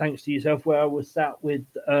sat, thanks to yourself, where I was sat with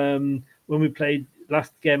when we played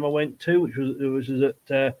last game I went to, which was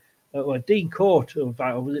at Dean Court, or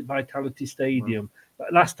was it Vitality Stadium?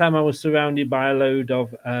 But last time I was surrounded by a load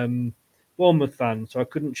of Bournemouth fans, so I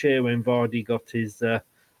couldn't cheer when Vardy got his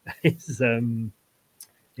first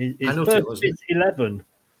 11.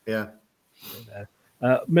 Yeah.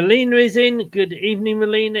 Melina is in. Good evening,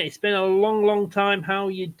 Melina. It's been a long, long time. How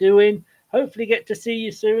are you doing? Hopefully get to see you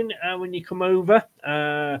soon when you come over.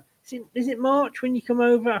 Is it March when you come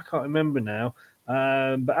over? I can't remember now.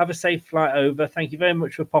 But have a safe flight over. Thank you very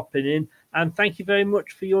much for popping in, and thank you very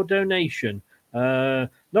much for your donation. Not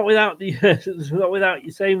without you in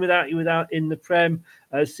the Prem.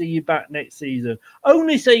 See you back next season.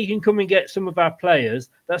 Only so you can come and get some of our players.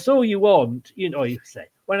 That's all you want. You know, you say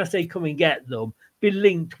when I say come and get them, be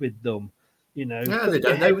linked with them. You know, no, they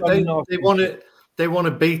don't. They want it. They want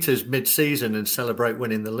to beat us mid-season and celebrate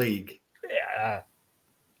winning the league. Yeah.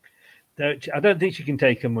 I don't think she can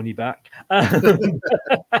take her money back.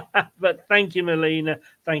 But thank you, Melina.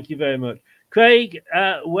 Thank you very much. Craig,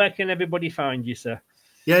 where can everybody find you, sir?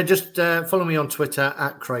 Yeah, just follow me on Twitter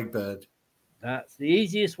at Craig Bird. That's the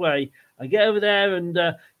easiest way. I get over there and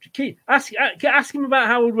ask him about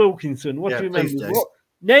Howard Wilkinson. What do you remember?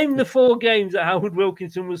 Name the 4 games that Howard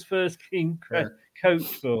Wilkinson was first team coach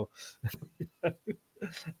for.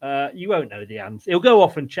 You won't know the answer. He'll go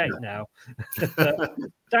off and check now.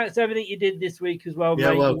 Thanks for everything you did this week as well,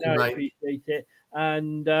 mate. Welcome, I appreciate it.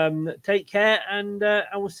 And take care, and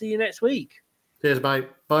I will see you next week. Cheers, mate.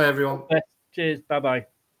 Bye, everyone. Cheers. Bye-bye.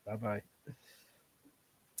 Bye-bye.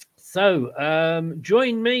 So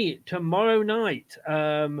join me tomorrow night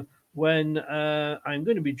when I'm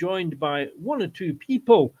going to be joined by 1 or 2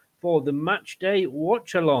 people for the Matchday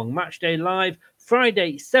Watch-Along. Matchday Live,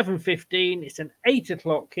 Friday, 7:15. It's an 8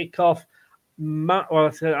 o'clock kickoff.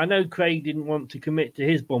 I know Craig didn't want to commit to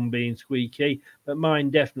his bum being squeaky, but mine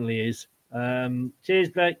definitely is. Cheers,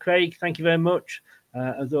 Craig. Thank you very much,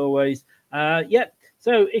 as always.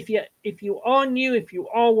 So if you are new, if you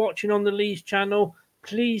are watching on the Leeds channel,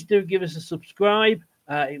 please do give us a subscribe.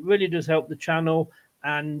 It really does help the channel.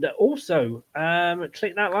 And also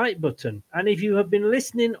click that like button. And if you have been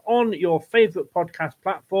listening on your favourite podcast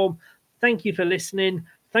platform, thank you for listening.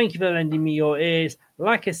 Thank you for lending me your ears.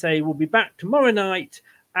 Like I say, we'll be back tomorrow night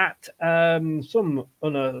at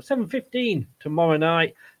 7:15 tomorrow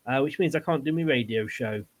night, which means I can't do my radio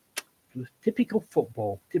show. Typical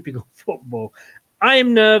football. I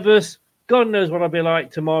am nervous. God knows what I'll be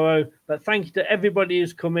like tomorrow. But thank you to everybody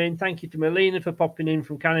who's come in. Thank you to Melina for popping in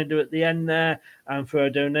from Canada at the end there, and for a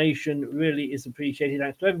donation. Really is appreciated.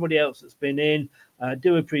 Thanks to everybody else that's been in.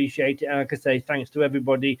 Do appreciate it. And like I say, thanks to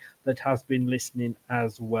everybody that has been listening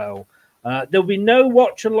as well. There'll be no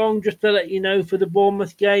watch along, just to let you know, for the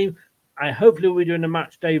Bournemouth game. I hopefully will be doing a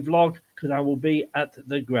match day vlog because I will be at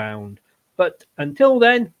the ground. But until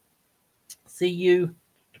then, see you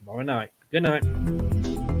tomorrow night. Good night.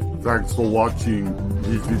 Thanks for watching.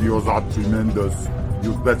 These videos are tremendous.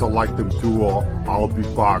 You'd better like them too, or I'll be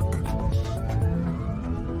back.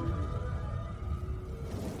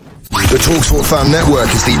 The TalkSport Fan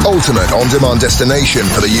Network is the ultimate on-demand destination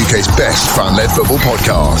for the UK's best fan-led football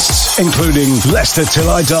podcasts, including Leicester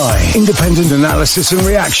Till I Die, independent analysis and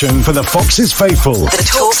reaction for the Foxes faithful. The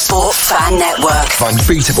TalkSport Fan Network.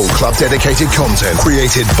 Unbeatable club-dedicated content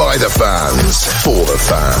created by the fans, for the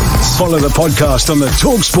fans. Follow the podcast on the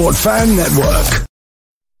TalkSport Fan Network.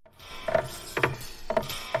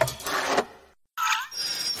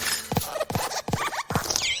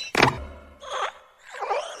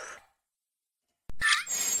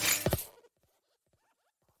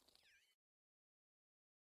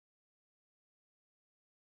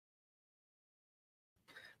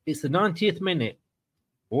 It's the 90th minute.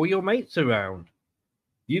 All your mates around.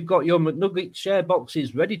 You've got your McNugget share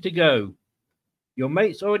boxes ready to go. Your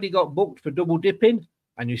mate's already got booked for double dipping,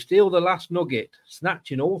 and you steal the last nugget,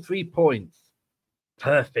 snatching all 3 points.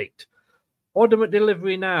 Perfect. Order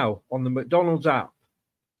McDelivery now on the McDonald's app.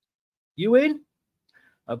 You in?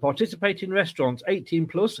 At participating restaurants, 18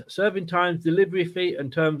 plus, serving times, delivery fee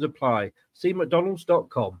and terms apply. See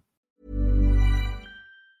mcdonalds.com.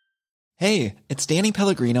 Hey, it's Danny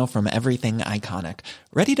Pellegrino from Everything Iconic.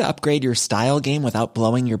 Ready to upgrade your style game without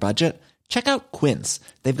blowing your budget? Check out Quince.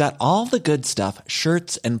 They've got all the good stuff,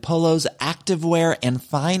 shirts and polos, activewear, and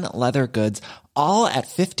fine leather goods, all at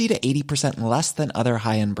 50 to 80% less than other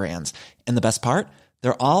high-end brands. And the best part?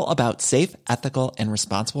 They're all about safe, ethical, and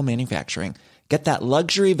responsible manufacturing. Get that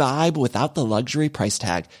luxury vibe without the luxury price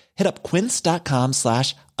tag. Hit up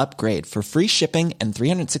quince.com/upgrade for free shipping and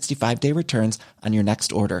 365-day returns on your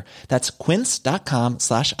next order. That's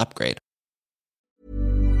quince.com/upgrade.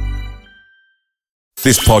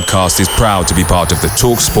 This podcast is proud to be part of the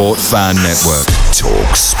TalkSport Fan Network.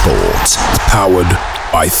 TalkSport. Powered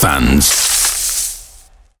by fans.